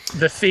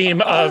the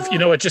theme of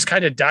it just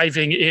kind of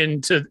diving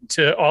into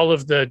all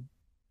of the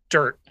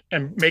dirt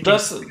and making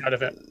something out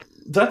of it?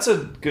 That's a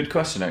good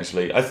question,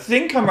 actually. I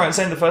think I'm right in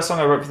saying the first song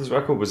I wrote for this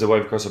record was A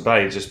Wave Across a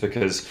Bay, just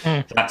because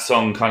that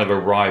song kind of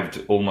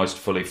arrived almost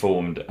fully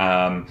formed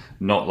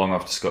not long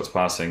after Scott's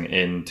passing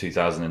in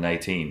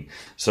 2018.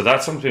 So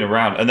that song's been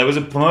around. And there was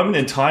a moment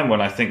in time when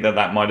I think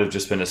that might have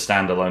just been a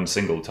standalone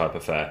single type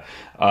affair.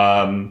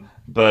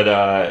 But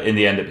in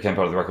the end, it became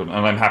part of the record.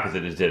 And I'm happy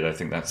that it did. I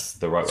think that's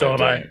the right way of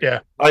doing it.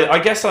 Yeah. I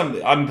guess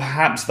I'm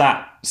perhaps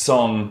that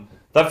song...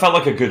 That felt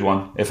like a good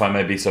one, if I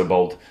may be so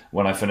bold,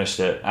 when I finished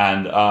it,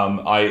 and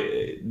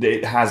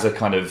it has a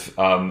kind of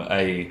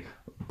a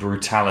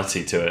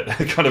brutality to it,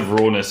 a kind of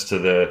rawness to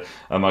the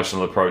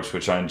emotional approach,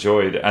 which I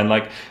enjoyed. And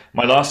like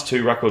my last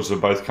two records were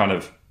both kind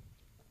of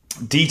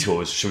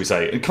detours, should we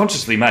say,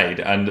 consciously made,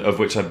 and of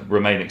which I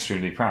remain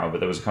extremely proud. But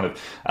there was a kind of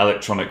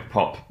electronic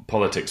pop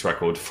politics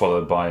record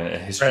followed by a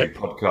history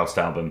podcast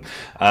album,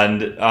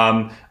 and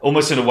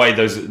almost in a way,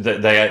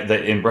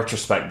 they in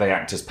retrospect they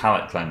act as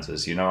palate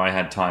cleansers. I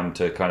had time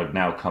to kind of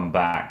now come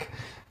back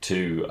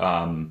to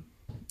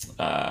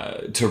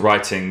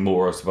writing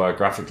more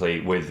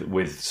autobiographically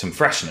with some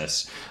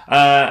freshness.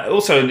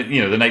 Also,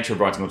 the nature of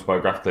writing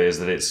autobiographically is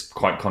that it's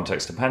quite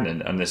context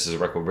dependent, and this is a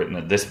record written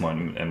at this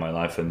moment in my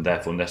life, and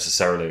therefore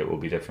necessarily it will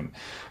be different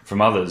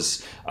from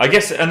others, I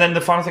guess. And then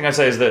the final thing I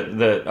say is that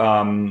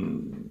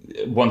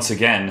once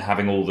again,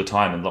 having all the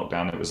time in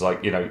lockdown, it was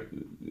like,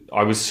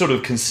 I was sort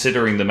of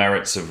considering the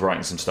merits of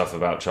writing some stuff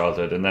about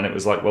childhood, and then it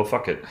was like, well,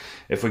 fuck it.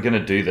 If we're going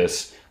to do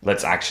this,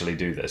 let's actually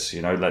do this.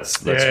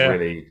 Let's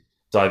really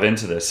dive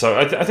into this. So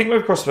I think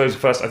Wave Across the Bay was the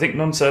first. I think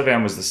Non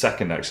Serviam was the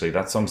second, actually.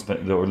 That song's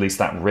been, or at least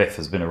that riff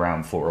has been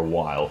around for a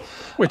while.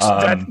 Which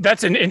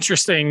that's an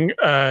interesting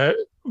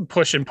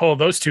push and pull,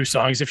 those two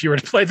songs, if you were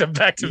to play them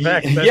back to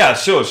back. Yeah,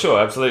 sure,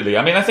 absolutely.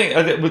 I mean, I think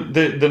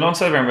the Non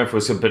Serviam riff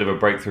was a bit of a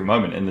breakthrough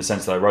moment in the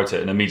sense that I wrote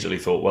it and immediately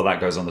thought, well, that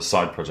goes on the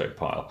side project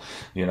pile,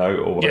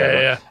 or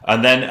whatever. Yeah.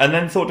 And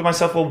then thought to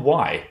myself, well,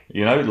 why?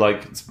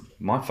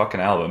 my fucking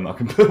album. I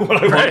can put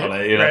what I want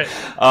on it, you know.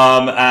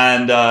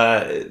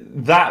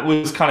 That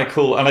was kind of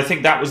cool. And I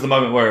think that was the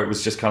moment where it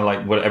was just kind of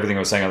like what everything I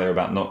was saying earlier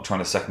about not trying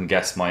to second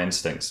guess my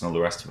instincts and all the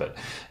rest of it.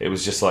 It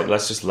was just like,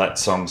 let's just let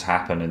songs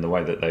happen in the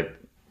way that they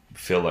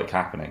feel like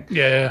happening.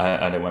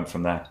 And it went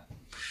from there.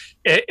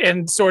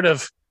 And sort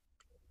of,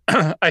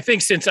 I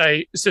think since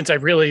I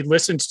really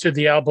listened to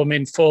the album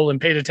in full and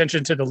paid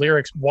attention to the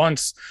lyrics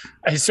once,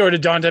 it sort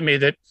of dawned on me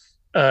that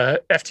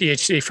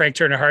FTHC, Frank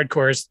Turner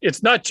Hardcore,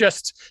 it's not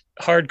just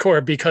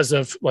hardcore because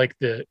of like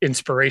the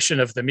inspiration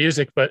of the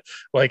music, but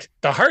like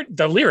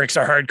the lyrics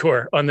are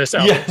hardcore on this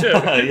album too,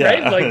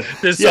 right? Like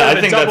there's sort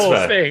of a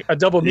double thing, a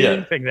double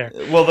meaning thing there.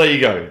 Well, there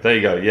you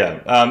go.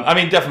 Yeah. I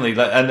mean, definitely.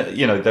 And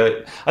you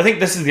know, I think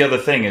this is the other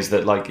thing is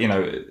that, like, you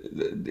know,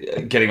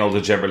 getting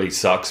older generally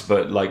sucks,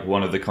 but like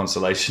one of the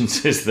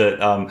consolations is that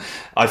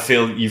I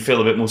feel you feel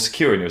a bit more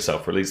secure in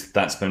yourself, or at least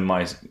that's been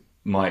my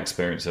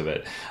experience of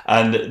it.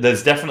 And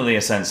there's definitely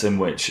a sense in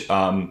which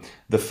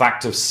the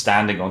fact of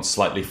standing on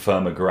slightly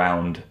firmer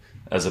ground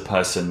as a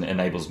person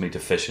enables me to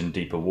fish in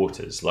deeper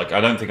waters. Like,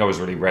 I don't think I was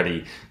really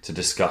ready to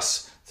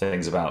discuss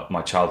things about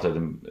my childhood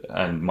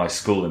and my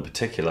school in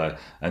particular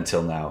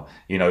until now,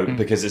 you know,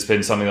 because it's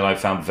been something that I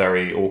found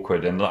very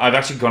awkward. And I've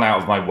actually gone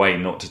out of my way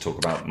not to talk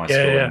about my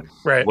school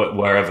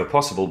wherever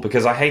possible,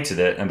 because I hated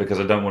it and because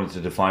I don't want it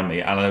to define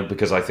me. And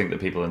because I think that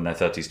people in their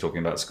 30s talking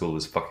about school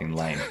is fucking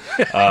lame.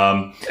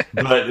 But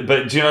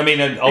do you know what I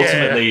mean? And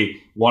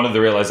ultimately, one of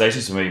the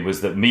realizations for me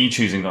was that me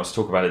choosing not to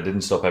talk about it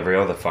didn't stop every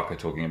other fucker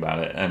talking about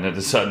it. And at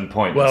a certain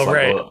point,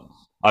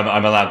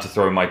 I'm allowed to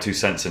throw my 2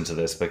 cents into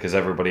this because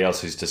everybody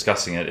else who's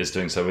discussing it is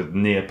doing so with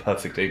near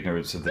perfect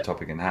ignorance of the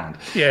topic in hand.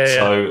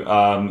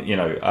 So, you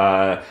know,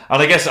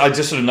 and I guess I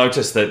just sort of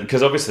noticed that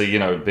because obviously, you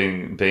know,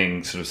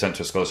 being sort of sent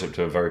to a scholarship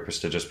to a very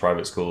prestigious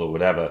private school or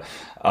whatever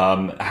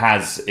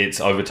has its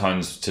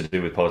overtones to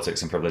do with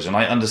politics and privilege. And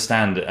I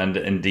understand and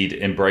indeed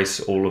embrace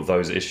all of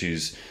those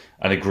issues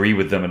and agree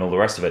with them and all the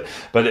rest of it.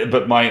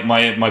 But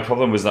my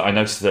problem was that I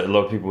noticed that a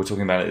lot of people were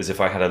talking about it as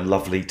if I had a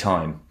lovely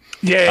time.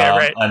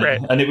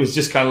 And it was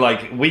just kind of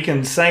like, we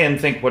can say and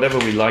think whatever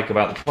we like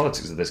about the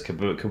politics of this.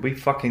 Could we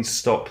fucking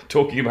stop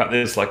talking about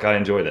this like I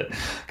enjoyed it?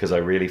 Because I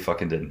really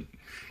fucking didn't.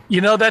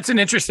 You know, that's an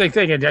interesting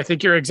thing. And I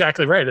think you're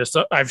exactly right.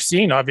 I've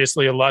seen,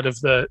 obviously, a lot of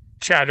the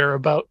chatter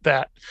about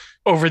that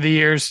over the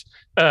years.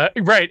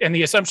 And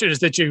the assumption is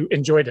that you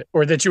enjoyed it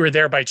or that you were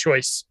there by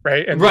choice,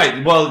 right? And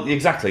well,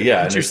 exactly,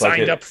 yeah. That you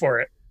signed up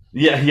for it.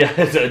 Yeah.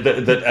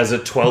 That as a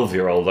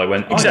 12-year-old, I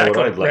went, I know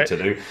what I'd like to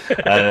do.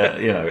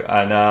 You know,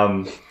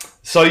 and...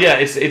 So yeah,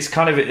 it's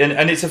kind of,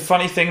 and it's a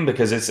funny thing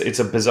because it's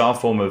a bizarre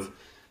form of,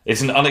 it's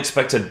an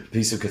unexpected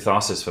piece of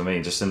catharsis for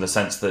me, just in the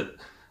sense that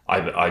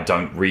I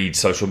don't read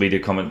social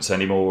media comments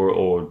anymore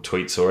or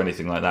tweets or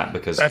anything like that,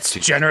 because that's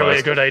generally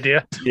a good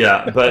idea.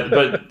 Yeah,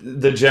 but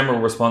the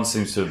general response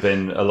seems to have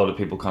been a lot of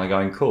people kind of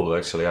going, cool,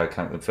 actually I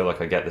kind of feel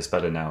like I get this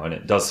better now, and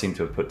it does seem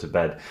to have put to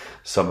bed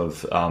some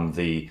of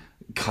the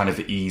kind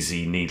of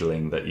easy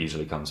needling that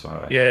usually comes my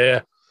way.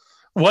 Yeah.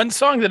 One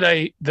song that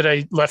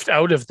I left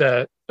out of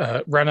the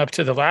run up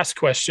to the last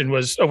question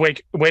was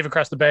Wave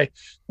Across the Bay,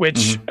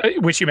 which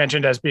you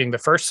mentioned as being the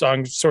first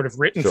song sort of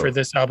written for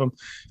this album.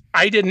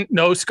 I didn't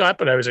know Scott,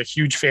 but I was a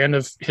huge fan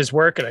of his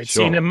work, and I'd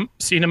seen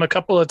him a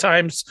couple of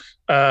times.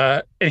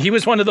 And he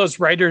was one of those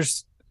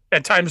writers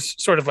at times,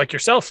 sort of like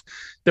yourself,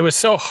 that was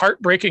so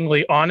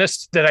heartbreakingly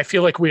honest that I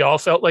feel like we all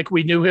felt like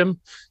we knew him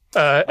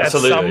at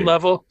some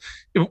level.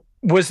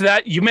 Was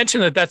that, you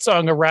mentioned that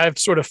song arrived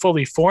sort of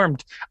fully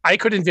formed. I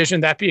could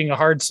envision that being a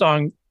hard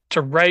song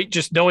to write,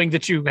 just knowing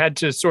that you had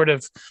to sort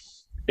of,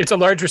 it's a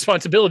large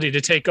responsibility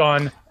to take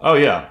on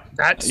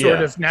that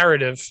sort of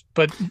narrative.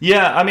 But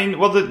yeah, I mean,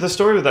 well, the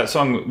story with that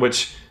song,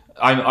 which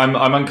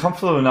I'm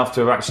uncomfortable enough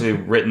to have actually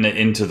written it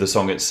into the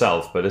song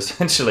itself, but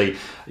essentially,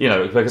 you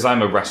know, because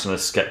I'm a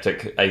rationalist,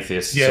 skeptic,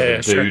 atheist sort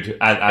of dude,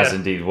 as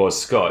indeed was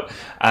Scott,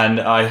 and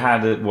I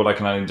had what I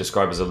can only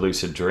describe as a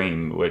lucid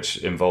dream, which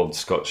involved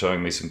Scott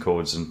showing me some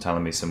chords and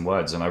telling me some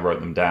words, and I wrote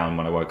them down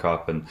when I woke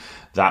up, and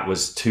that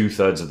was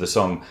 2/3 of the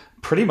song,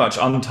 pretty much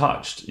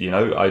untouched. You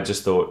know, I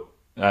just thought,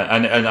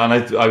 and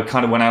I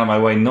kind of went out of my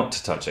way not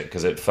to touch it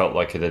because it felt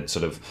like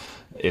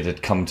it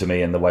had come to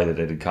me in the way that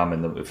it had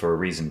come for a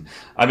reason.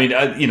 I mean,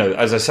 you know,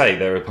 as I say,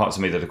 there are parts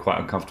of me that are quite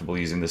uncomfortable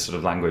using this sort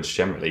of language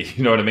generally.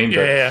 You know what I mean?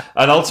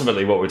 And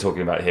ultimately, what we're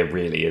talking about here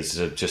really is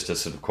just a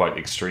sort of quite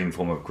extreme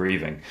form of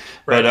grieving.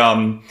 Right.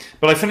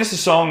 But I finished the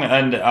song,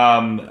 and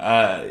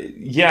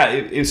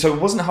so it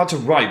wasn't hard to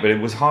write, but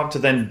it was hard to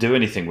then do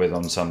anything with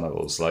on some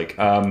levels. Like,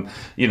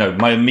 you know,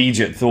 my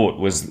immediate thought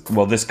was,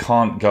 well, this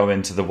can't go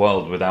into the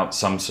world without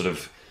some sort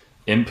of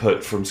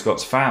input from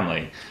Scott's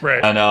family.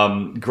 Right.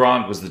 And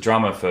Grant was the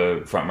drummer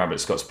for Frightened Rabbit,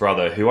 Scott's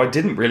brother, who I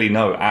didn't really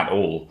know at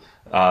all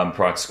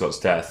prior to Scott's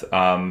death.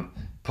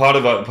 part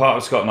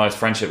of Scott and I's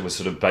friendship was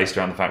sort of based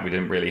around the fact we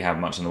didn't really have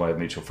much in the way of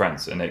mutual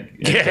friends, and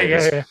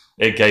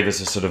it gave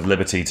us a sort of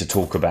liberty to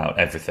talk about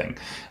everything.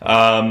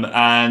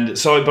 And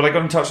so, but I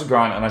got in touch with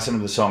Grant and I sent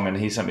him the song, and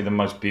he sent me the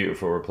most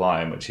beautiful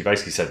reply in which he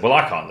basically said, "Well,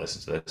 I can't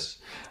listen to this,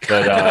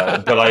 but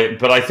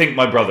I think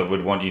my brother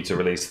would want you to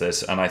release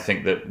this, and I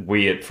think that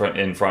we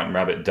in Frightened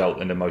Rabbit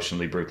dealt in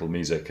emotionally brutal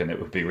music, and it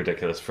would be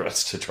ridiculous for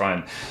us to try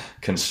and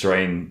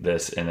constrain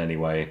this in any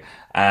way."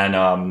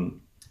 And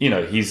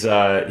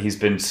he's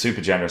been super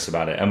generous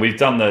about it, and we've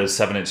done the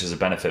 7 inches of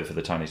benefit for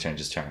the Tiny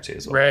Changes charity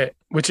as well. Right,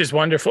 which is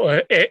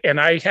wonderful.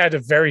 And I had a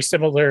very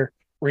similar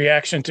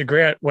reaction to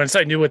Grant once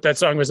I knew what that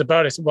song was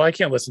about. I said, "Well, I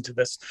can't listen to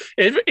this."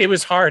 It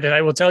was hard, and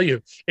I will tell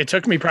you, it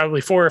took me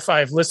probably 4 or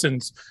 5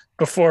 listens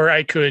before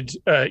I could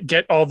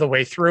get all the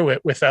way through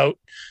it without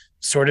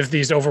sort of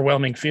these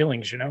overwhelming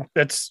feelings.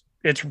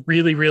 It's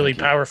really, really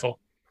powerful.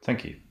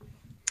 Thank you.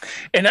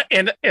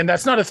 And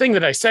that's not a thing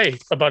that I say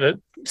about a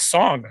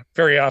song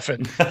very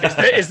often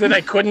is that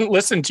I couldn't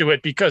listen to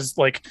it because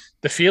like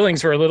the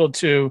feelings were a little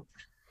too,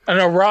 I don't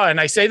know, raw. And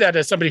I say that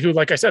as somebody who,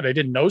 like I said, I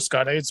didn't know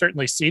Scott. I had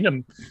certainly seen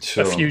him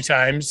a few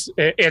times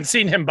and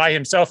seen him by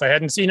himself. I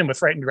hadn't seen him with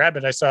Frightened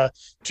Rabbit. I saw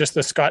just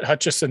the Scott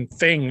Hutchison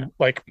thing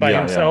like by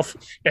himself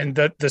and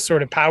the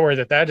sort of power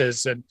that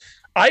is. And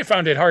I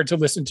found it hard to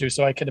listen to,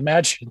 so I can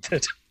imagine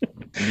that.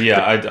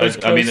 Yeah,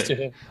 I mean,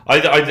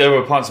 there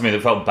were parts of me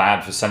that felt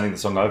bad for sending the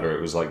song over.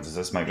 It was like, does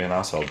this make me an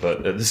asshole?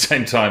 But at the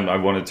same time, I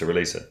wanted to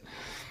release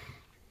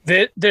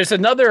it. There's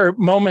another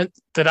moment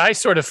that I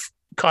sort of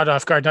caught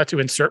off guard, not to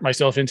insert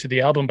myself into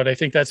the album, but I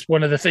think that's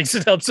one of the things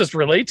that helps us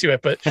relate to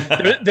it. But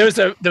there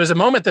was a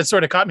moment that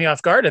sort of caught me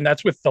off guard, and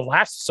that's with the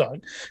last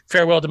song,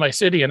 Farewell to My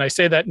City. And I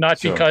say that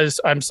not because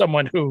I'm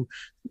someone who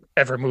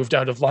ever moved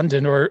out of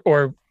London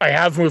or I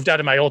have moved out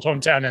of my old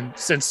hometown and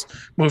since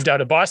moved out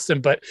of Boston,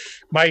 but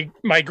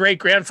my great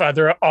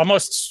grandfather,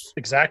 almost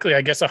exactly,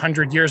 I guess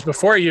 100 years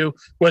before you,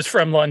 was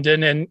from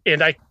London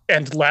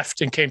and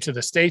left and came to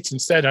the States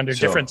instead under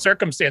different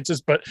circumstances.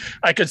 But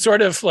I could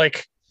sort of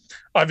like,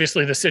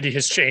 obviously the city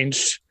has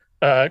changed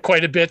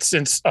quite a bit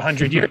since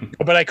 100 years ago,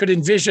 but I could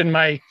envision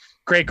my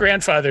great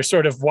grandfather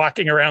sort of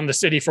walking around the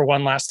city for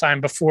one last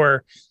time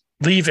before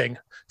leaving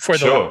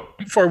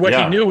for what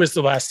he knew was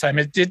the last time.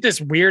 It did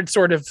this weird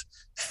sort of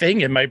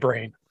thing in my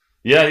brain.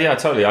 Yeah,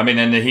 totally. I mean,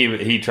 and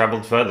he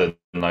traveled further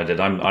than I did.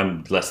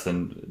 I'm less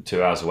than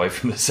 2 hours away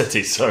from the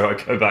city, so I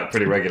go back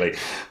pretty regularly.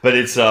 But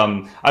it's, I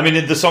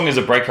mean, the song is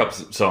a breakup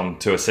song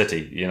to a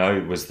city,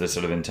 was the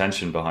sort of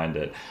intention behind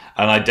it.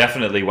 And I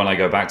definitely, when I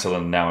go back to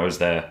London now, I was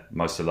there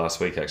most of last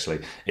week,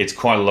 actually. It's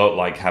quite a lot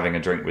like having a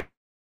drink with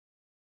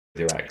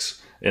your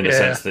ex. In the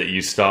sense that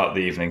you start the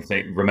evening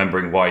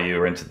remembering why you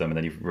were into them, and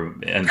then you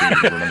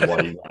remember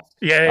why you left.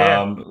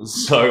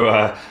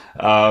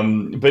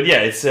 But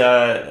yeah, it's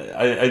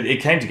it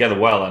came together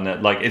well, and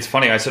it's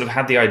funny. I sort of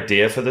had the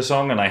idea for the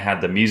song, and I had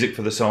the music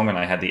for the song, and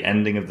I had the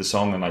ending of the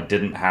song, and I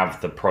didn't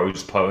have the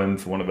prose poem,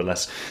 for want of a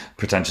less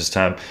pretentious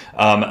term.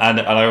 And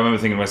I remember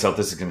thinking to myself,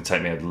 this is going to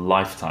take me a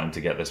lifetime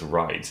to get this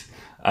right.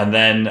 And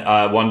then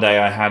one day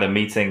I had a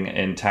meeting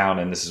in town,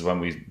 and this is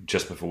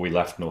just before we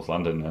left North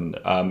London, and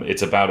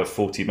it's about a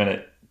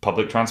 40-minute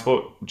public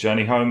transport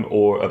journey home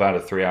or about a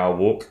 3-hour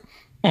walk.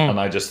 And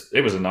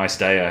it was a nice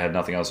day. I had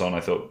nothing else on. I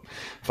thought,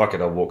 fuck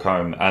it, I'll walk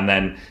home. And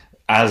then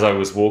as I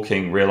was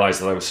walking,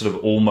 realized that I was sort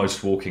of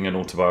almost walking an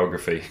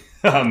autobiography.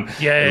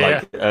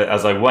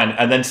 As I went,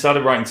 and then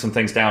started writing some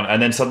things down,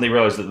 and then suddenly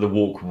realized that the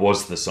walk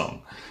was the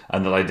song,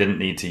 and that I didn't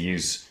need to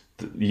use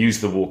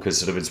the walk as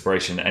sort of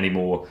inspiration in any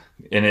more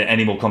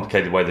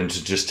complicated way than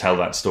to just tell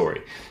that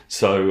story.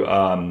 So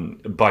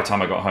by the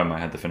time I got home, I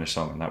had the finished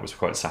song, and that was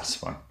quite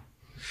satisfying.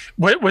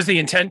 What was the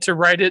intent to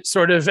write it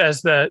sort of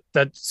as that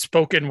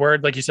spoken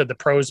word, like you said, the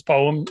prose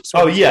poem?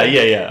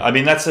 Yeah. I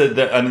mean,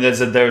 there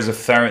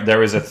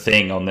is a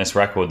thing on this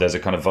record. There's a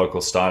kind of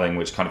vocal styling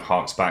which kind of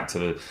harks back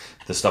to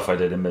the stuff I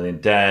did in Million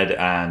Dead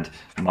and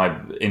my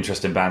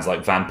interest in bands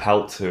like Van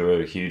Pelt, who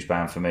are a huge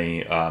band for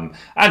me, and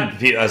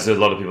as a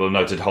lot of people have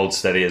noted, Hold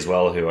Steady as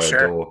well, who I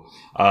adore.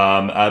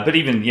 But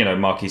even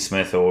Marky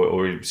Smith or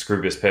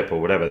Scroobius Pip or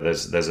whatever,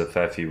 there's a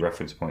fair few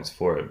reference points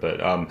for it.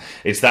 But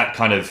it's that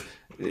kind of.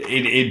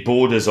 It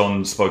borders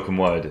on spoken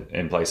word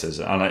in places,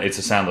 and it's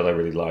a sound that I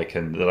really like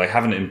and that I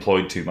haven't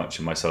employed too much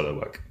in my solo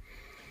work.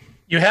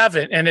 You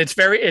haven't, and it's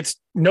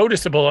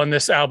noticeable on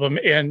this album,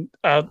 and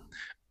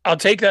I'll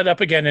take that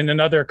up again in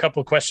another couple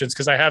of questions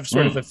because I have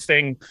sort of a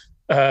thing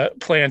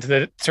planned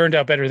that turned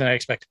out better than I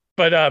expected.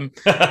 But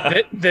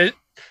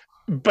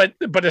but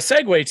a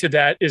segue to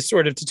that is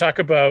sort of to talk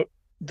about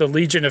the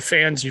legion of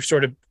fans you've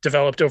sort of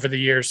developed over the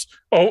years,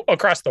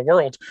 across the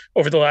world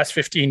over the last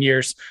 15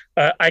 years.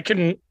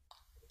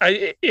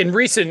 In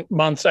recent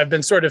months, I've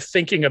been sort of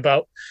thinking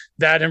about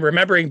that and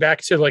remembering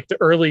back to like the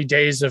early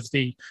days of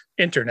the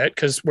internet,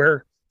 because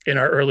we're in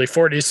our early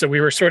 40s. So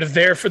we were sort of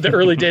there for the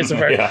early days of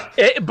our,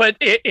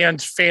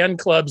 and fan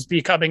clubs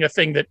becoming a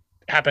thing that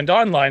happened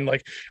online.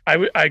 Like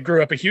I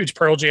grew up a huge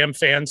Pearl Jam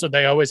fan. So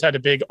they always had a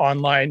big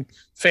online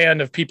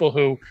fan of people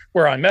who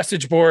were on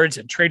message boards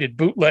and traded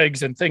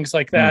bootlegs and things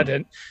like that.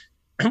 And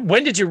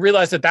when did you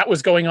realize that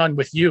was going on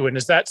with you? And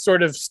is that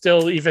sort of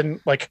still even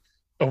like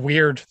a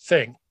weird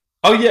thing?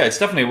 Oh yeah, it's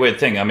definitely a weird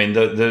thing. I mean,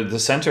 the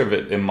center of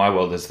it in my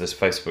world is this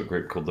Facebook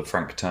group called the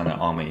Frank Turner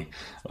Army.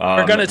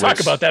 We're going to talk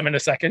about them in a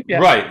second. Yeah.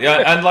 Right.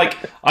 Yeah. And like,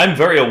 I'm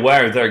very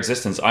aware of their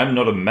existence. I'm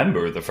not a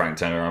member of the Frank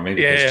Turner Army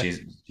because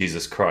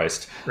Jesus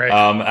Christ. Right.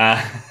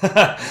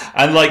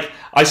 And like,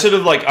 I sort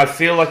of like, I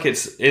feel like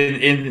it's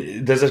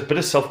there's a bit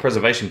of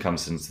self-preservation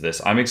comes into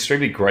this. I'm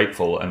extremely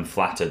grateful and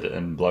flattered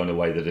and blown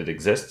away that it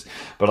exists,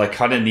 but I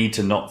kind of need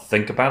to not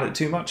think about it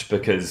too much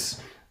because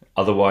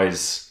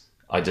otherwise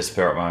I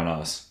disappear up my own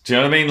ass. Do you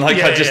know what I mean? Like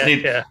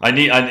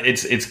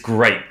it's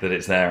great that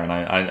it's there, and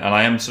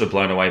I am sort of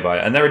blown away by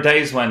it. And there are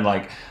days when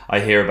like I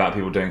hear about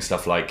people doing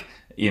stuff like,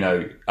 you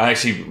know,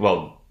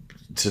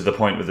 to the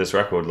point with this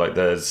record, like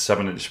the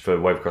 7-inch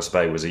for Wave Across the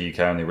Bay was a UK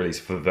only release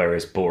for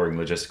various boring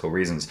logistical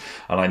reasons.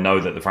 And I know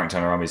that the Frank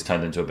Turner Army's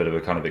turned into a bit of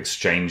a kind of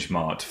exchange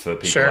mart for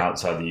people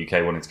outside the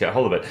UK wanting to get a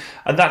hold of it.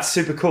 And that's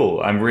super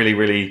cool. I'm really,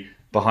 really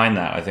behind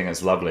that. I think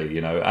it's lovely, you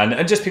know,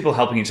 and just people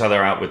helping each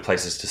other out with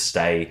places to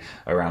stay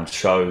around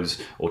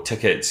shows or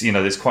tickets. You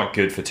know, it's quite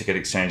good for ticket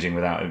exchanging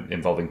without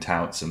involving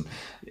touts, and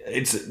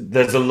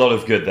there's a lot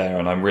of good there,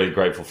 and I'm really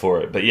grateful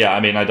for it. But yeah, I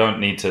mean, I don't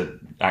need to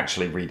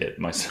actually read it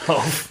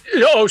myself.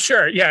 Oh,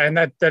 sure, yeah, and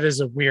that is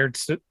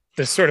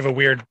this sort of a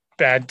weird,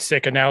 bad,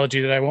 sick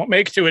analogy that I won't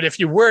make to it. If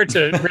you were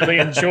to really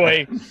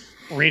enjoy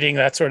reading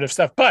that sort of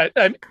stuff, but.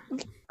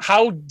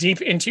 How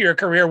deep into your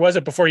career was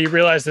it before you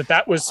realized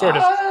that was sort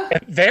of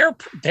they're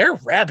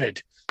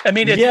rabid? I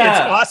mean, it's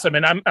awesome,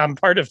 and I'm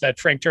part of that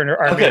Frank Turner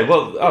Army. Okay,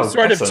 well,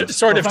 sort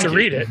of to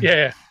read it.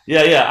 Yeah.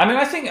 I mean,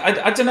 I think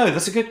I don't know.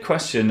 That's a good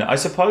question. I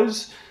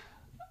suppose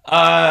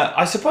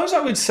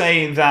I would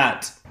say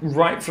that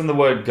right from the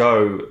word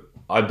go,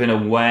 I've been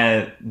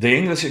aware. The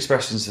English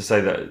expressions to say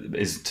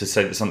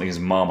that something is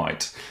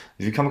Marmite.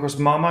 Have you come across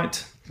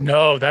Marmite?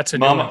 No, that's a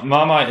new one.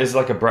 Marmite is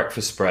like a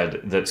breakfast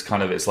spread that's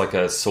kind of, it's like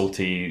a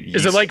salty yeast.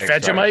 Is it like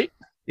extract. Vegemite?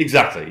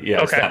 Exactly,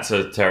 yes, okay. That's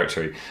a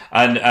territory.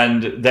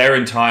 And their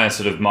entire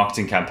sort of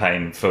marketing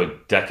campaign for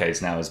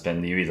decades now has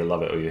been you either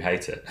love it or you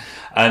hate it.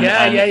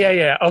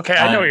 Yeah. Okay,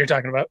 I know what you're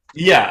talking about.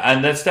 Yeah,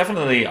 and that's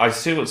definitely, I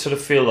still sort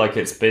of feel like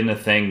it's been a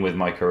thing with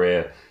my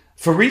career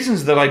for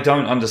reasons that I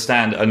don't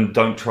understand and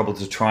don't trouble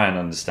to try and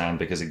understand,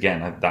 because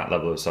again, that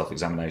level of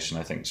self-examination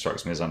I think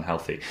strikes me as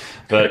unhealthy.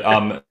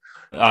 But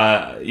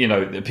you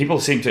know, people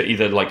seem to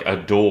either like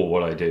adore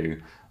what I do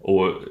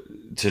or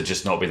to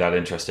just not be that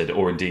interested,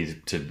 or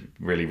indeed to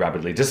really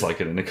rabidly dislike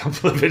it in a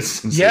couple of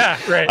instances. Yeah,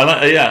 right. And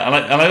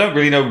I don't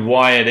really know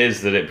why it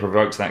is that it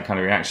provokes that kind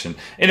of reaction.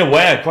 In a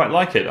way, I quite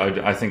like it.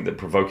 I think that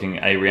provoking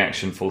a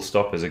reaction full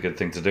stop is a good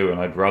thing to do, and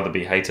I'd rather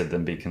be hated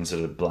than be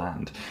considered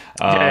bland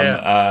in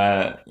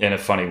a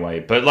funny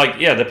way. But like,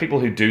 yeah, the people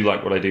who do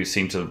like what I do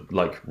seem to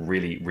like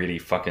really, really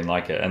fucking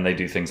like it, and they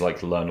do things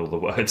like learn all the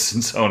words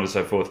and so on and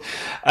so forth.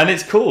 And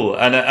it's cool.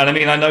 And I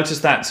mean, I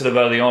noticed that sort of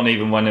early on,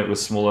 even when it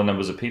was smaller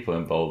numbers of people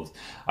involved.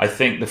 I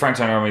think the Frank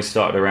Turner Army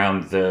started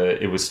around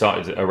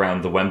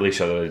the Wembley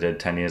show that I did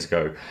 10 years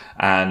ago,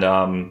 and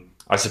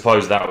I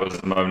suppose that was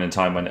the moment in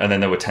time when, and then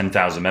there were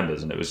 10,000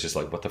 members, and it was just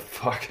like, what the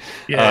fuck?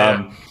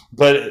 Yeah.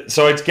 But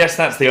so I guess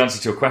that's the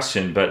answer to your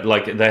question. But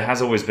like, there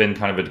has always been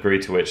kind of a degree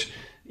to which,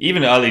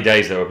 even early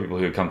days, there were people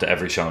who would come to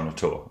every show on a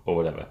tour or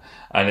whatever,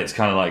 and it's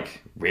kind of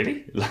like,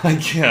 really?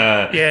 Like,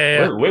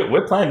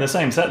 we're playing the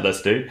same set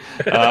list, dude,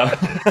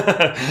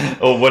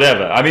 or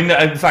whatever. I mean,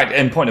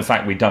 in point of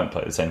fact, we don't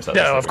play the same set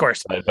list. No, of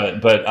course.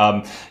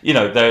 But you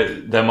know,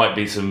 there might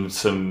be some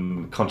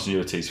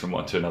continuities from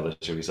one to another,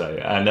 shall we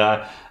say? And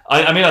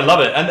I mean, I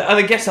love it, and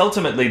I guess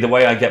ultimately the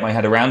way I get my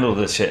head around all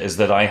this shit is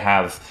that I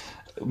have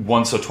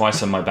once or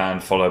twice in my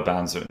band followed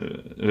bands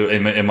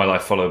in my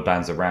life followed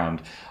bands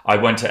around. I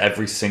went to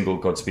every single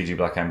Godspeed You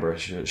Black Emperor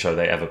show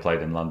they ever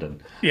played in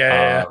London. Do you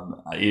know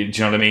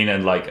what I mean?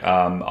 And like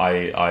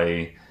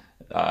I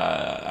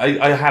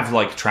have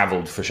like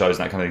traveled for shows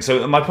and that kind of thing.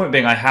 So my point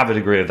being, I have a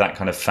degree of that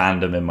kind of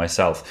fandom in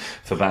myself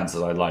for bands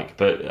that I like.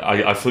 But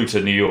I flew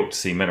to New York to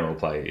see Mineral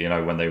play, you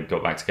know, when they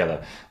got back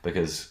together,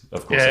 because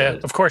of course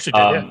of course you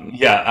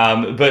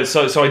did. But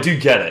so I do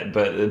get it,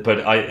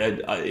 but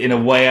I in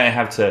a way I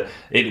have to,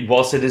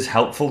 whilst it is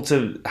helpful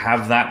to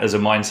have that as a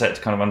mindset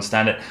to kind of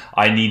understand it,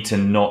 I need to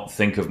not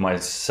think of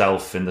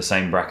myself in the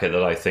same bracket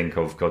that I think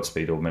of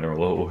Godspeed or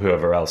Mineral or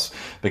whoever else,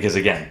 because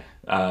again,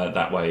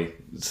 that way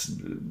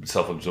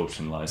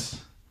self-absorption lies.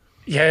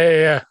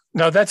 Yeah.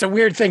 No, that's a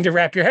weird thing to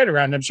wrap your head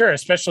around, I'm sure,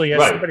 especially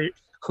as somebody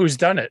who's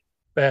done it.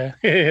 Yeah.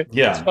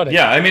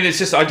 I mean, it's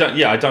just I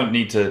don't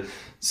need to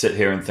sit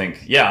here and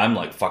think, I'm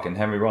like fucking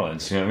Henry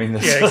Rollins. You know what I mean?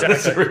 That's,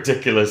 that's a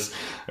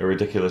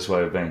ridiculous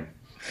way of being.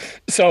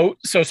 So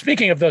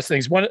speaking of those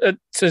things,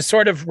 to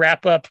sort of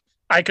wrap up,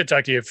 I could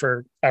talk to you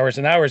for hours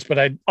and hours, but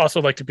I'd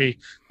also like to be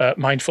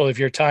mindful of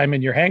your time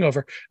and your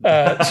hangover.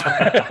 That's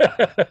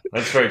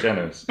very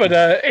generous. But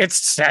it's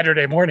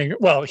Saturday morning.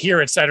 Well,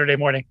 here it's Saturday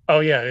morning. Oh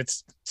yeah,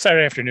 it's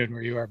Saturday afternoon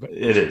where you are. But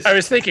it is. I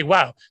was thinking,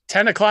 wow,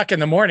 10 o'clock in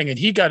the morning, and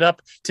he got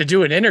up to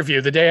do an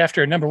interview the day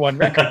after a number one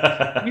record.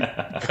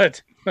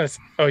 But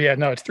oh yeah,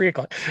 no, it's 3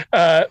 o'clock.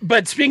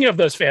 But speaking of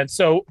those fans,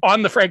 so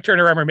on the Frank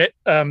Turner Armour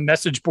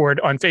message board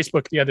on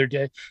Facebook the other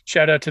day,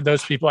 shout out to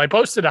those people. I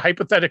posted a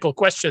hypothetical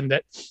question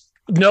that,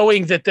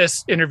 knowing that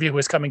this interview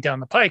was coming down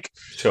the pike,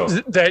 sure,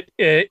 that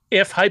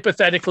if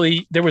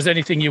hypothetically there was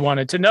anything you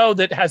wanted to know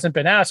that hasn't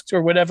been asked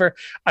or whatever,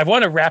 I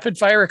want to rapid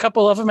fire a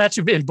couple of them at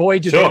you. And boy,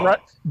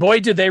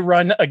 did they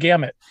run a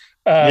gamut.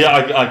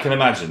 I can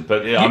imagine,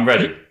 but yeah, I'm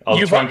ready. I'll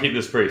try and keep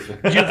this brief.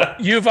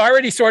 you've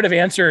already sort of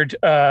answered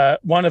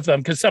one of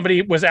them, because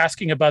somebody was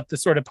asking about the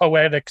sort of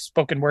poetic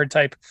spoken word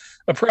type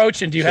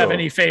approach. And do you have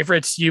any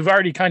favorites? You've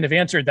already kind of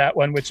answered that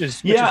one, which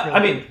is really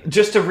I mean,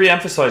 just to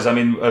re-emphasize, I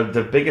mean,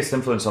 the biggest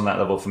influence on that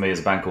level for me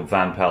is a band called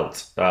Van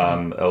Pelt,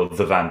 or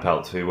the Van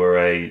Pelt, who were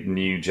a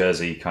New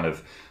Jersey kind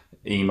of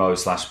emo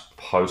 /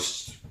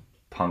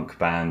 post-punk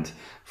band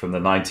from the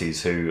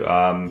 90s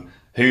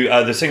who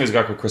the singer is a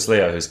guy called Chris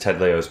Leo, who's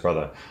Ted Leo's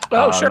brother.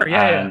 Oh, sure.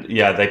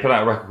 Yeah, they put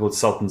out a record called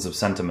Sultans of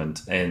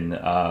Sentiment in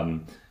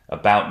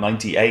about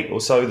 98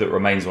 or so that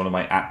remains one of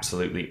my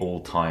absolutely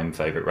all-time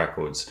favorite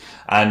records.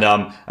 And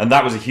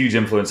that was a huge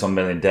influence on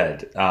Million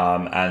Dead.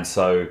 And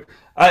so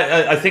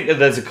I think that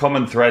there's a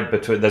common thread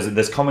between,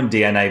 there's common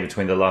DNA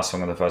between the last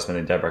song on the first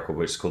Million Dead record,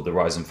 which is called The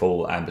Rise and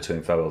Fall, and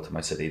between Farewell to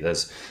My City.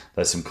 There's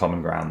some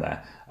common ground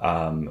there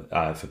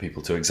for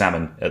people to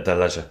examine at their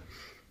leisure.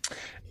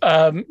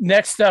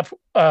 Next up,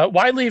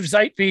 why leave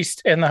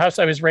Zeitbeast and The House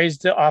I Was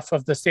Raised off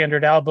of the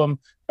standard album?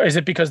 Is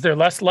it because they're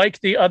less like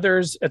the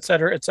others, et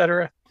cetera, et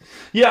cetera?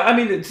 Yeah, I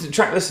mean,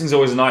 track listing is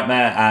always a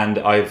nightmare, and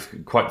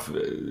I've quite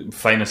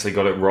famously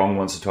got it wrong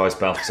once or twice.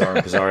 Balthazar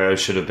and Pizarro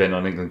should have been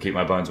on England Keep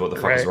My Bones. What the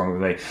fuck is wrong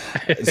with me?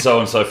 So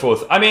on and so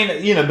forth. I mean,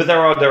 but there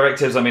are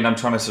directives. I mean, I'm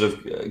trying to sort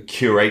of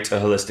curate a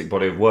holistic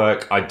body of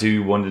work. I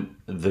do want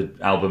the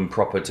album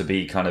proper to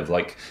be kind of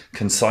like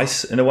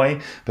concise in a way,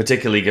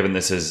 particularly given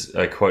this is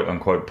a quote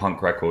unquote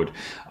punk record.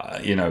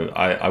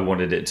 I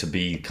wanted it to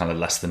be kind of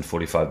less than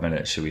 45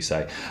 minutes, should we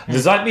say. The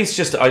Zeitbeast,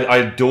 just I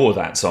adore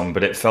that song,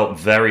 but it felt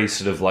very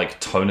sort of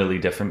like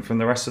tonally different from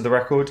the rest of the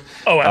record.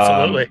 Oh,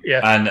 absolutely.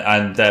 Yeah.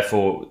 And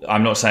therefore,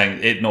 I'm not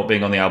saying it not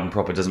being on the album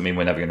proper doesn't mean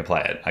we're never going to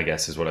play it, I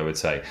guess is what I would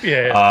say.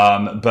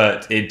 Yeah.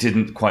 But it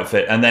didn't quite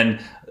fit. And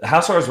then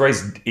House I Was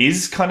Raised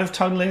is kind of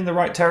tonally in the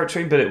right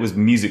territory, but it was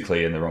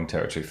musically in the wrong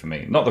territory for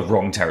me. Not the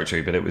wrong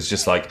territory, but it was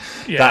just like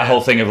that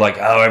whole thing of like,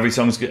 oh, every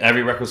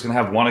record's going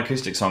to have one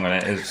acoustic song on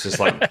it. It's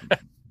just like,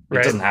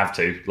 it doesn't have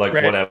to,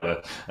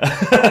 whatever.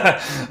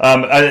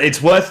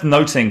 It's worth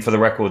noting for the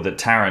record that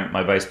Tarrant,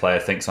 my bass player,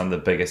 thinks I'm the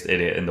biggest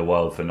idiot in the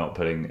world for not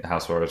putting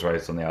House Where I Was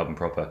Raised on the album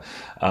proper,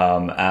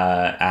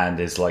 and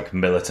is like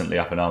militantly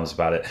up in arms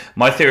about it.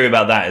 My theory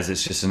about that is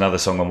it's just another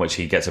song on which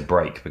he gets a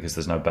break because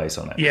there's no bass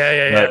on it.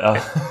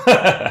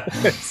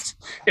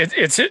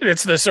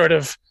 It's the sort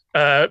of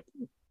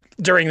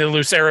during the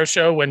Lucero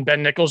show when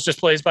Ben Nichols just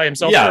plays by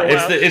himself. Yeah,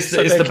 it's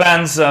the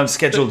band's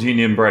scheduled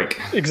union break.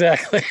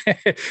 Exactly.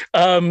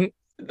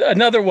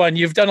 Another one,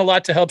 you've done a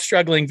lot to help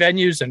struggling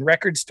venues and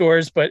record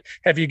stores, but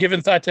have you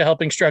given thought to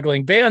helping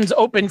struggling bands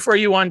open for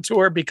you on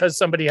tour? Because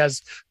somebody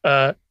has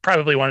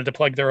probably wanted to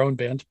plug their own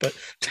band, but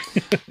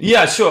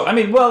yeah, sure. I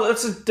mean, well,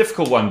 it's a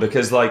difficult one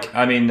because, like,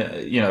 I mean,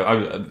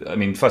 I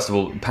mean, first of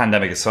all,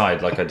 pandemic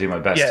aside, like, I do my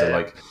best to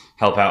like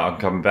help out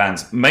upcoming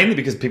bands, mainly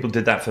because people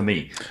did that for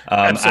me,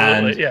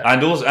 Absolutely,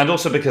 and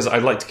also because I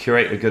like to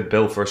curate a good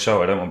bill for a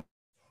show. I don't want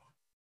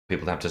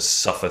people to have to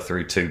suffer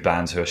through two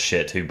bands who are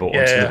shit who bought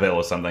onto the bill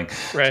or something.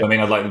 Right. So, I mean,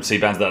 I'd like them to see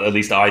bands that at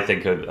least I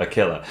think are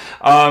killer.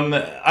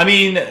 I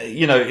mean,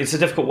 it's a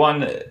difficult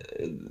one.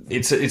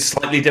 It's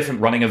slightly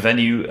different running a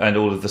venue and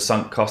all of the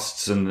sunk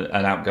costs and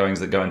outgoings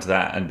that go into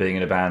that, and being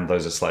in a band,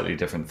 those are slightly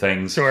different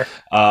things. Sure.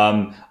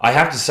 I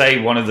have to say,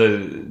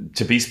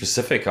 to be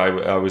specific,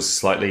 I was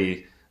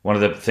slightly... One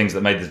of the things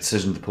that made the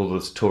decision to pull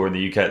this tour in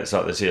the UK at the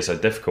start of this year so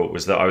difficult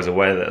was that I was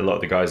aware that a lot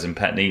of the guys in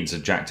Pet Needs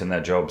had jacked in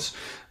their jobs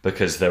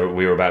because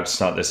we were about to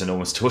start this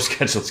enormous tour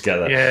schedule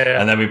together.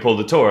 And then we pulled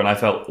the tour, and I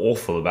felt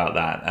awful about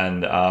that,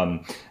 and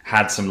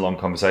had some long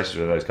conversations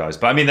with those guys.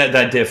 But I mean,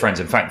 they're dear friends.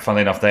 In fact,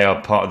 funnily enough, they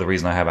are part of the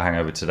reason I have a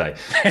hangover today.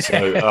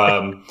 So,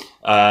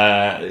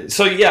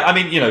 so yeah, I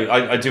mean,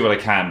 I do what I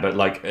can, but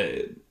like,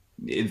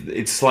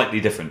 it's slightly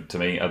different to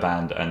me, a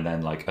band, and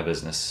then like a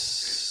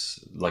business,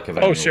 like a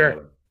venue. Oh,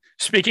 sure.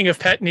 Speaking of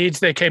Pet Needs,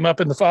 they came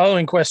up in the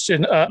following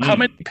question. How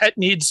many Pet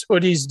Needs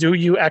hoodies do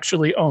you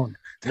actually own?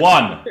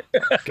 One.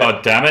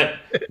 God damn it.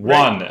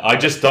 One. I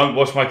just don't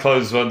wash my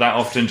clothes that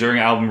often during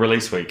album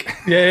release week.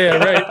 Yeah,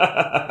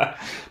 right.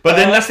 But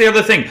then that's the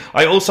other thing.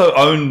 I also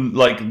own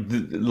like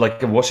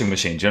a washing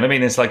machine. Do you know what I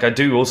mean? It's like I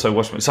do also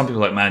wash. Some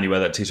people are like, man, you wear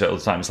that t-shirt all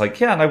the time. It's like,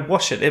 yeah, and I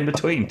wash it in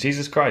between.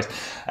 Jesus Christ.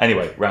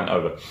 Anyway, rant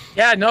over.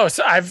 Yeah, no.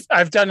 So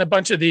I've done a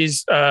bunch of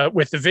these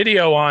with the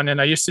video on, and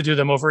I used to do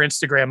them over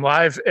Instagram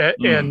Live,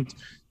 and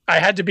I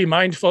had to be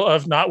mindful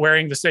of not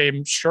wearing the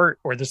same shirt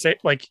or the same,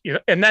 like, you know,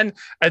 and then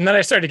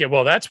I started to get,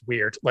 well, that's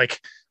weird. Like,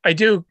 I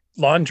do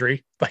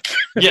laundry. Like,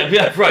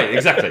 yeah, right,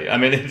 exactly. I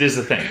mean, it is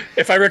a thing.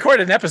 If I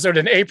record an episode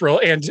in April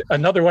and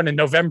another one in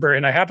November,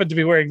 and I happen to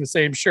be wearing the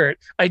same shirt,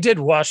 I did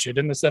wash it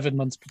in the 7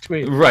 months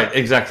between. Right,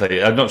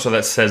 exactly. I'm not sure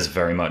that says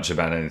very much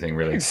about anything,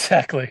 really.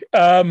 Exactly.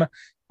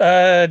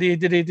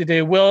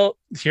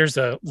 Here's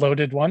a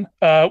loaded one.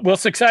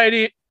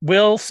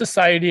 Will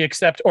society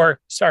accept, or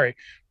sorry,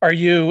 are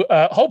you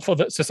hopeful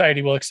that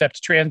society will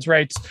accept trans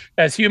rights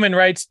as human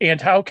rights, and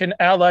how can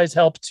allies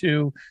help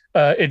to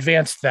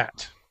advance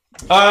that?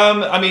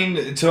 I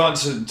mean, to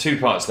answer two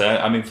parts there,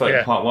 I mean,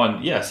 for part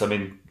one, yes, I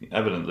mean,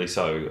 evidently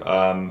so.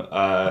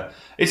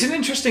 It's an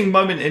interesting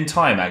moment in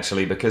time,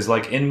 actually, because,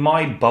 like, in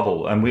my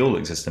bubble, and we all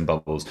exist in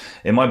bubbles,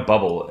 in my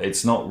bubble,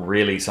 it's not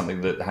really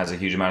something that has a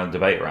huge amount of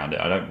debate around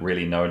it. I don't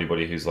really know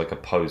anybody who's, like,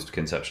 opposed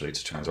conceptually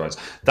to trans rights.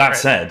 That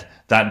said,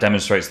 that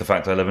demonstrates the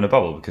fact that I live in a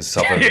bubble, because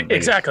self-evidently,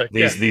 exactly.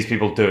 These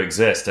people do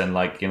exist, and,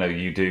 like, you know,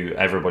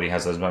 everybody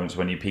has those moments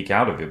when you peek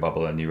out of your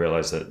bubble and you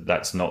realize that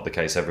that's not the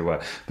case everywhere,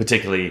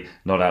 particularly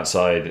not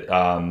outside,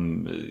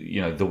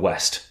 you know, the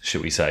West,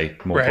 should we say,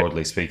 more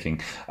broadly speaking.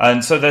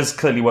 And so there's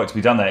clearly work to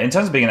be done there. In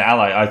terms of being an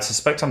ally, I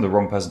suspect I'm the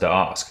wrong person to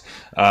ask,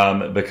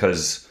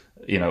 because,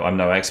 you know, I'm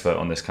no expert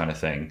on this kind of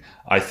thing.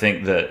 I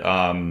think that,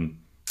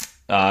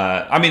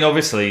 I mean,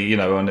 obviously, you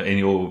know, in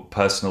your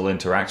personal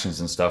interactions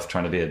and stuff,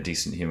 trying to be a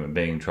decent human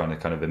being, trying to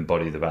kind of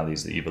embody the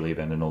values that you believe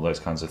in and all those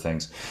kinds of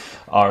things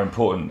are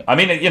important. I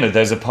mean, you know,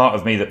 there's a part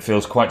of me that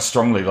feels quite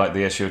strongly like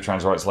the issue of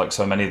trans rights, like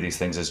so many of these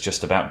things, is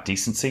just about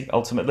decency,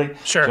 ultimately.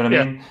 Sure. Do you know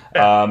what I mean?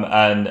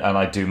 Yeah. And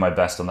I do my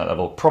best on that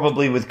level,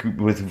 probably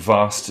with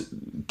vast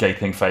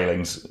gaping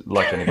failings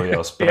like anybody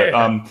else. But,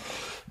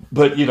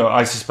 but, you know,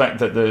 I suspect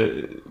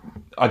that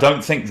I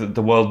don't think that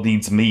the world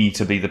needs me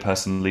to be the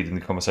person leading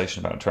the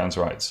conversation about trans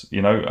rights,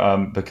 you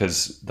know,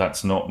 because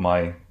that's not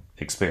my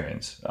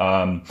experience.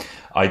 My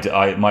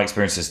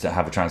experience is to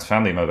have a trans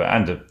family member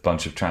and a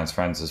bunch of trans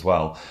friends as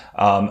well.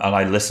 And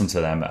I listen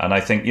to them. And I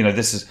think, you know,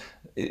 this is,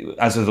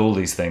 as with all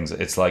these things,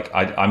 it's like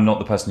I'm not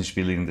the person who should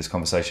be leading this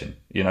conversation.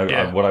 You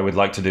know, what I would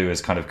like to do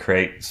is kind of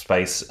create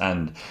space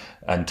and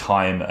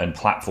time and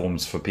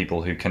platforms for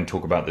people who can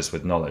talk about this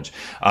with knowledge.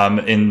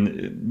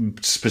 In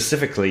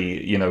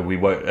specifically, you know, we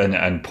work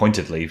and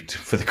pointedly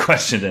for the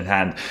question in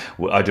hand,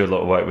 I do a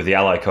lot of work with the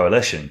Ally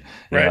Coalition,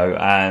 you know,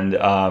 and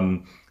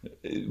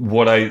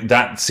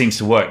that seems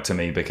to work to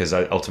me because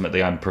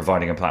ultimately I'm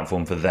providing a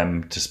platform for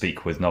them to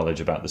speak with knowledge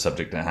about the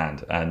subject at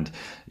hand, and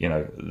you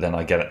know, then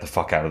I get it the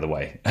fuck out of the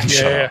way and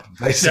shut up,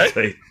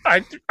 basically.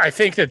 I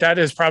think that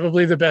is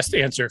probably the best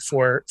answer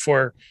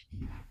for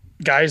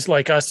guys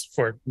like us,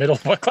 for middle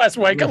class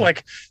white guys,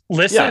 like,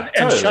 listen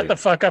and shut the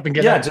fuck up and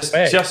get out of the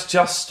way.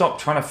 Just stop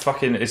trying to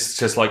fucking, it's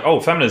just like,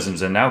 oh,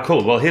 feminism's in now,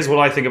 cool, well, here's what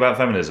I think about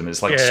feminism.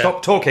 It's like,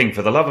 stop talking,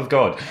 for the love of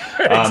God.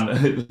 Do you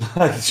know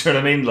what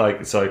I mean?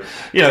 Like, so,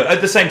 you know,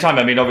 at the same time,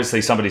 I mean,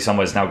 obviously somebody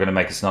somewhere is now going to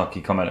make a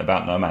snarky comment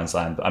about No Man's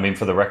Land. I mean,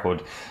 for the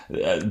record,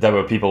 there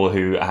were people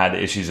who had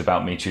issues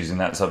about me choosing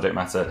that subject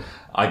matter.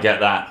 I get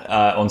that.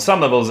 On some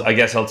levels, I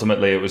guess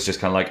ultimately it was just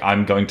kind of like,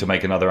 I'm going to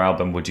make another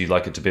album. Would you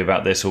like it to be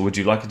about this, or would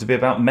you like it to be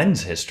about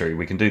men's history?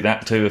 We can do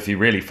that too if you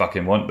really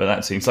fucking want, but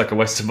that seems like a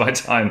waste of my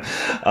time.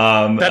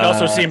 That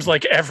also seems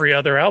like every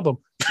other album.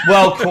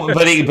 Well,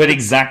 but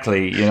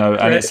exactly, you know,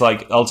 and it's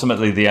like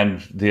ultimately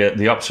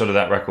the upshot of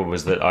that record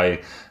was that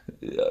I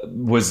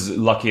was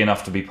lucky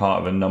enough to be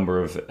part of a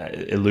number of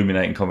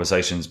illuminating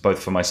conversations,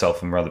 both for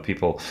myself and for other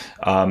people,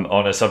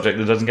 on a subject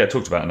that doesn't get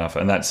talked about enough,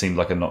 and that seemed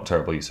like a not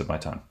terrible use of my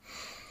time.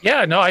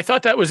 Yeah, no, I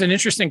thought that was an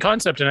interesting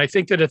concept. And I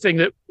think that a thing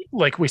that,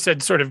 like we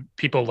said, sort of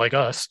people like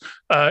us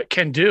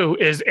can do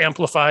is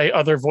amplify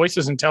other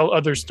voices and tell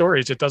other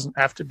stories. It doesn't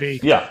have to be.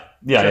 Yeah,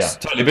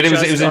 totally. But it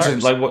was interesting.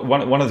 Like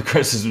one of the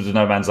criticisms of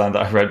No Man's Land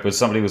that I read was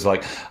somebody was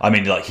like, I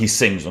mean, like, he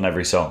sings on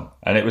every song.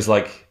 And it was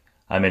like,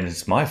 I mean,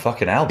 it's my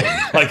fucking album.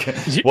 Like,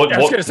 what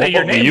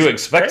were you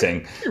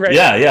expecting? Right?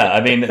 Yeah.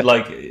 I mean,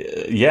 like,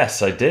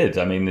 yes, I did.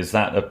 I mean, is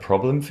that a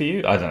problem for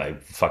you? I don't know.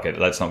 Fuck it.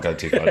 Let's not go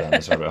too far down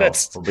this rabbit hole.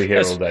 We'll be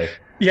here all day.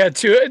 Yeah.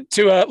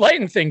 To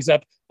lighten things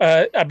up,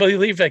 I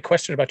believe a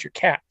question about your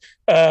cat.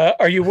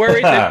 Are you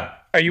worried that?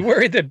 Are you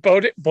worried that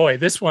boy,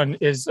 this one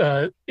is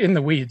in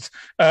the weeds.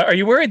 Are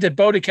you worried that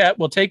Bodecat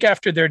will take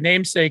after their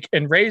namesake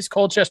and raise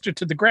Colchester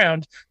to the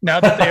ground now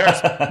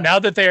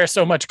that they are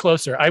so much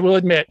closer? I will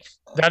admit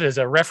that is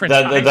a reference.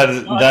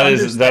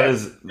 That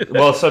is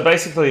well. So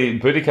basically,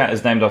 Bodecat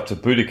is named after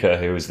Boudica,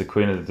 who was the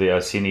queen of the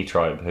Iceni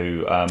tribe,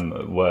 who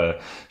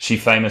she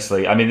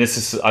famously. I mean, this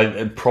is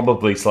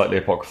probably slightly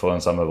apocryphal on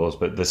some levels,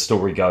 but the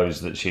story goes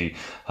that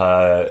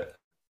her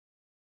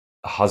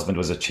husband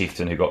was a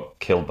chieftain who got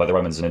killed by the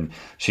Romans, and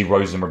she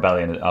rose in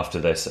rebellion after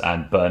this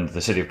and burned the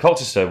city of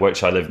Colchester,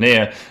 which I live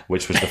near,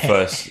 which was the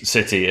first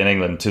city in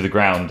England, to the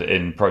ground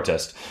in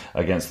protest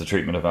against the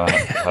treatment of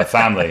her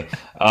family.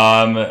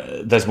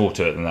 There's more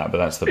to it than that, but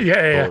that's the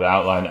broad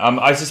outline.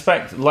 I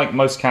suspect, like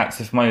most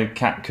cats, if my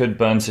cat could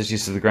burn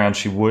cities to the ground,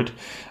 she would.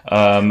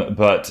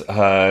 But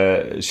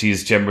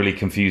she's generally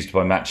confused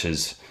by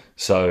matches.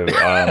 So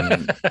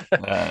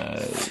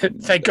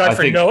thank God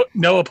for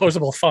no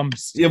opposable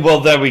thumbs. Yeah, well,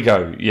 there we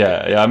go.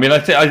 Yeah. I mean,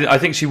 I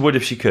think she would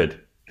if she could.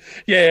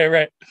 Yeah,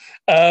 right.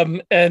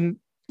 And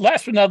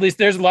last but not least,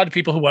 there's a lot of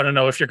people who want to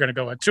know if you're going to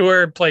go on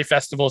tour, play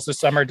festivals this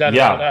summer.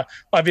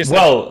 Obviously,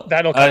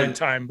 that'll come in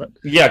time. But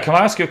yeah, can I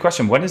ask you a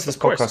question? When is this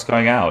podcast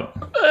going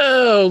out?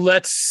 Oh,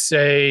 let's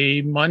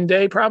say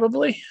Monday,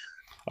 probably.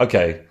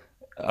 Okay,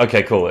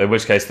 cool. In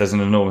which case, there's an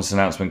enormous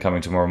announcement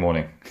coming tomorrow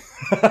morning.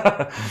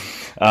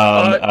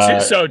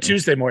 So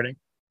Tuesday morning.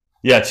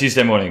 Yeah,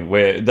 Tuesday morning.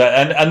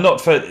 And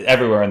not for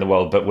everywhere in the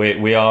world, but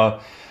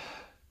we're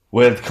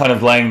kind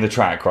of laying the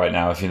track right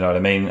now, if you know what I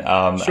mean.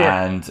 Sure.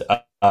 And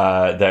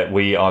that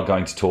we are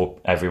going to tour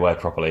everywhere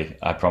properly,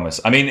 I promise.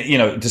 I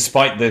mean,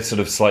 despite the sort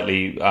of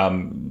slightly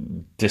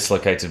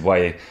dislocated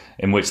way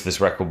in which this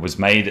record was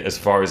made, as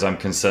far as I'm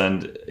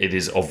concerned, it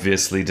is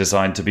obviously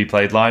designed to be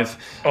played live.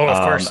 Oh, of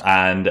course.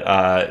 And,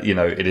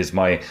 it is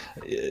my...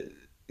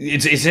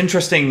 It's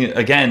interesting,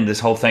 again, this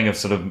whole thing of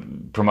sort of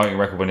promoting a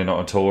record when you're not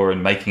on tour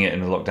and making it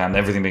in the lockdown,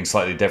 everything being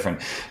slightly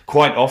different.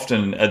 Quite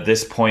often at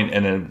this point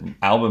in an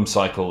album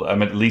cycle,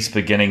 I'm at least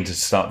beginning to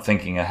start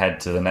thinking ahead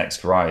to the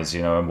next rise,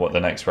 and what the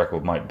next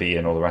record might be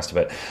and all the rest of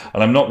it.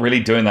 And I'm not really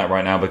doing that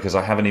right now because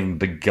I haven't even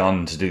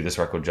begun to do this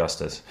record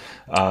justice.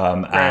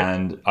 Right.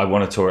 And I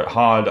want to tour it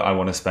hard. I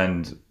want to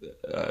spend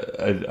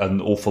an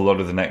awful lot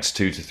of the next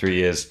 2 to 3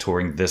 years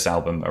touring this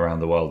album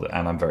around the world.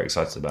 And I'm very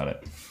excited about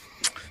it.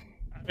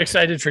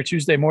 Excited for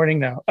Tuesday morning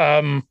now.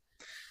 And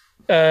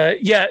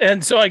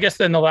so I guess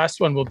then the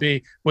last one will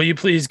be, will you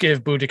please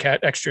give Boodacat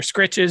extra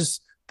scritches?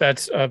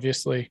 That's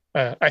obviously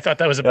I thought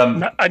that was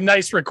a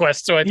nice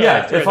request, so I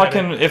thought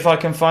if I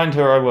can find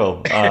her, I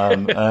will.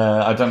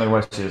 I don't know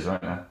where she is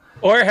right now.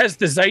 Or has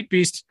the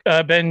Zeitbeast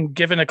been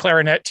given a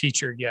clarinet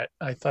teacher yet?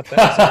 I thought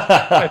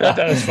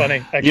that was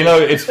funny. Actually.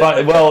 It's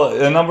fun. Well,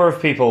 a number of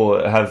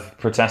people have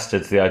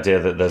protested to the idea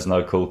that there's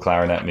no cool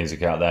clarinet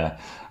music out there.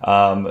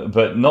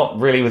 But not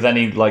really with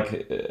any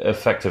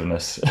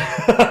effectiveness.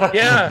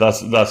 Yeah,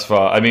 that's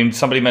far. I mean,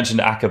 somebody mentioned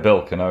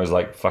Akabilk, and I was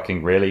like,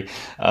 "Fucking really?"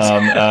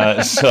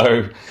 It's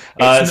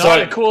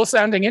not a cool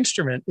sounding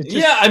instrument.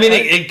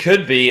 It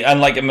could be,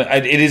 and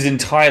it is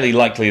entirely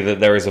likely that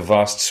there is a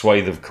vast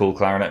swathe of cool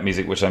clarinet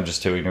music which I'm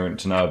just too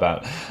ignorant to know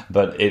about.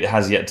 But it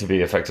has yet to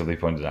be effectively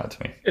pointed out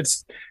to me.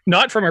 It's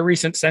not from a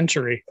recent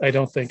century, I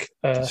don't think.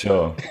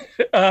 Sure.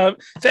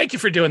 Thank you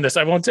for doing this.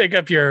 I won't take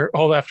up your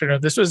whole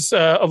afternoon. This was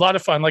a lot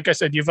of fun. Like I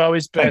said, you've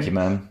always been. Thank you,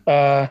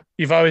 man.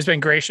 You've always been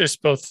gracious,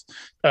 both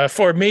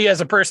for me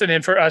as a person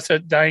and for us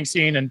at Dying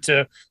Scene, and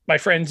to my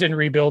friends in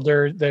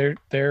Rebuilder.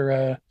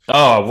 They're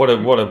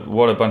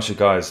what a bunch of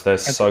guys. They're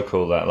so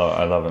cool. That lot.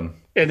 I love them.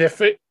 And if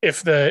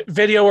the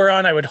video were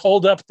on, I would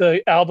hold up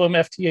the album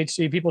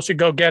FTHC. People should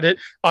go get it.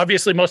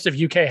 Obviously, most of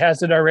UK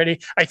has it already.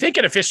 I think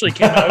it officially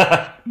came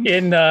out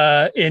in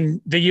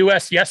the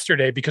US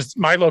yesterday, because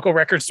my local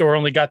record store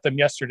only got them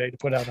yesterday to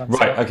put out on sale.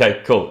 Right.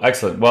 Okay. Cool.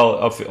 Excellent. Well,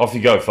 off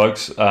you go,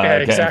 folks.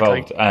 Get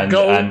involved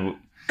and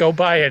go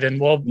buy it, and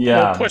we'll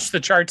push the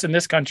charts in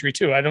this country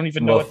too. I don't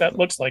even know what that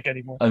looks like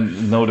anymore.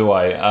 Nor do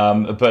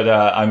I. But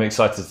I'm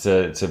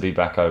excited to be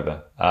back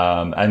over.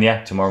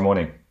 And tomorrow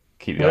morning,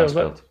 keep the eyes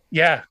peeled.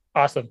 Yeah,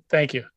 awesome. Thank you.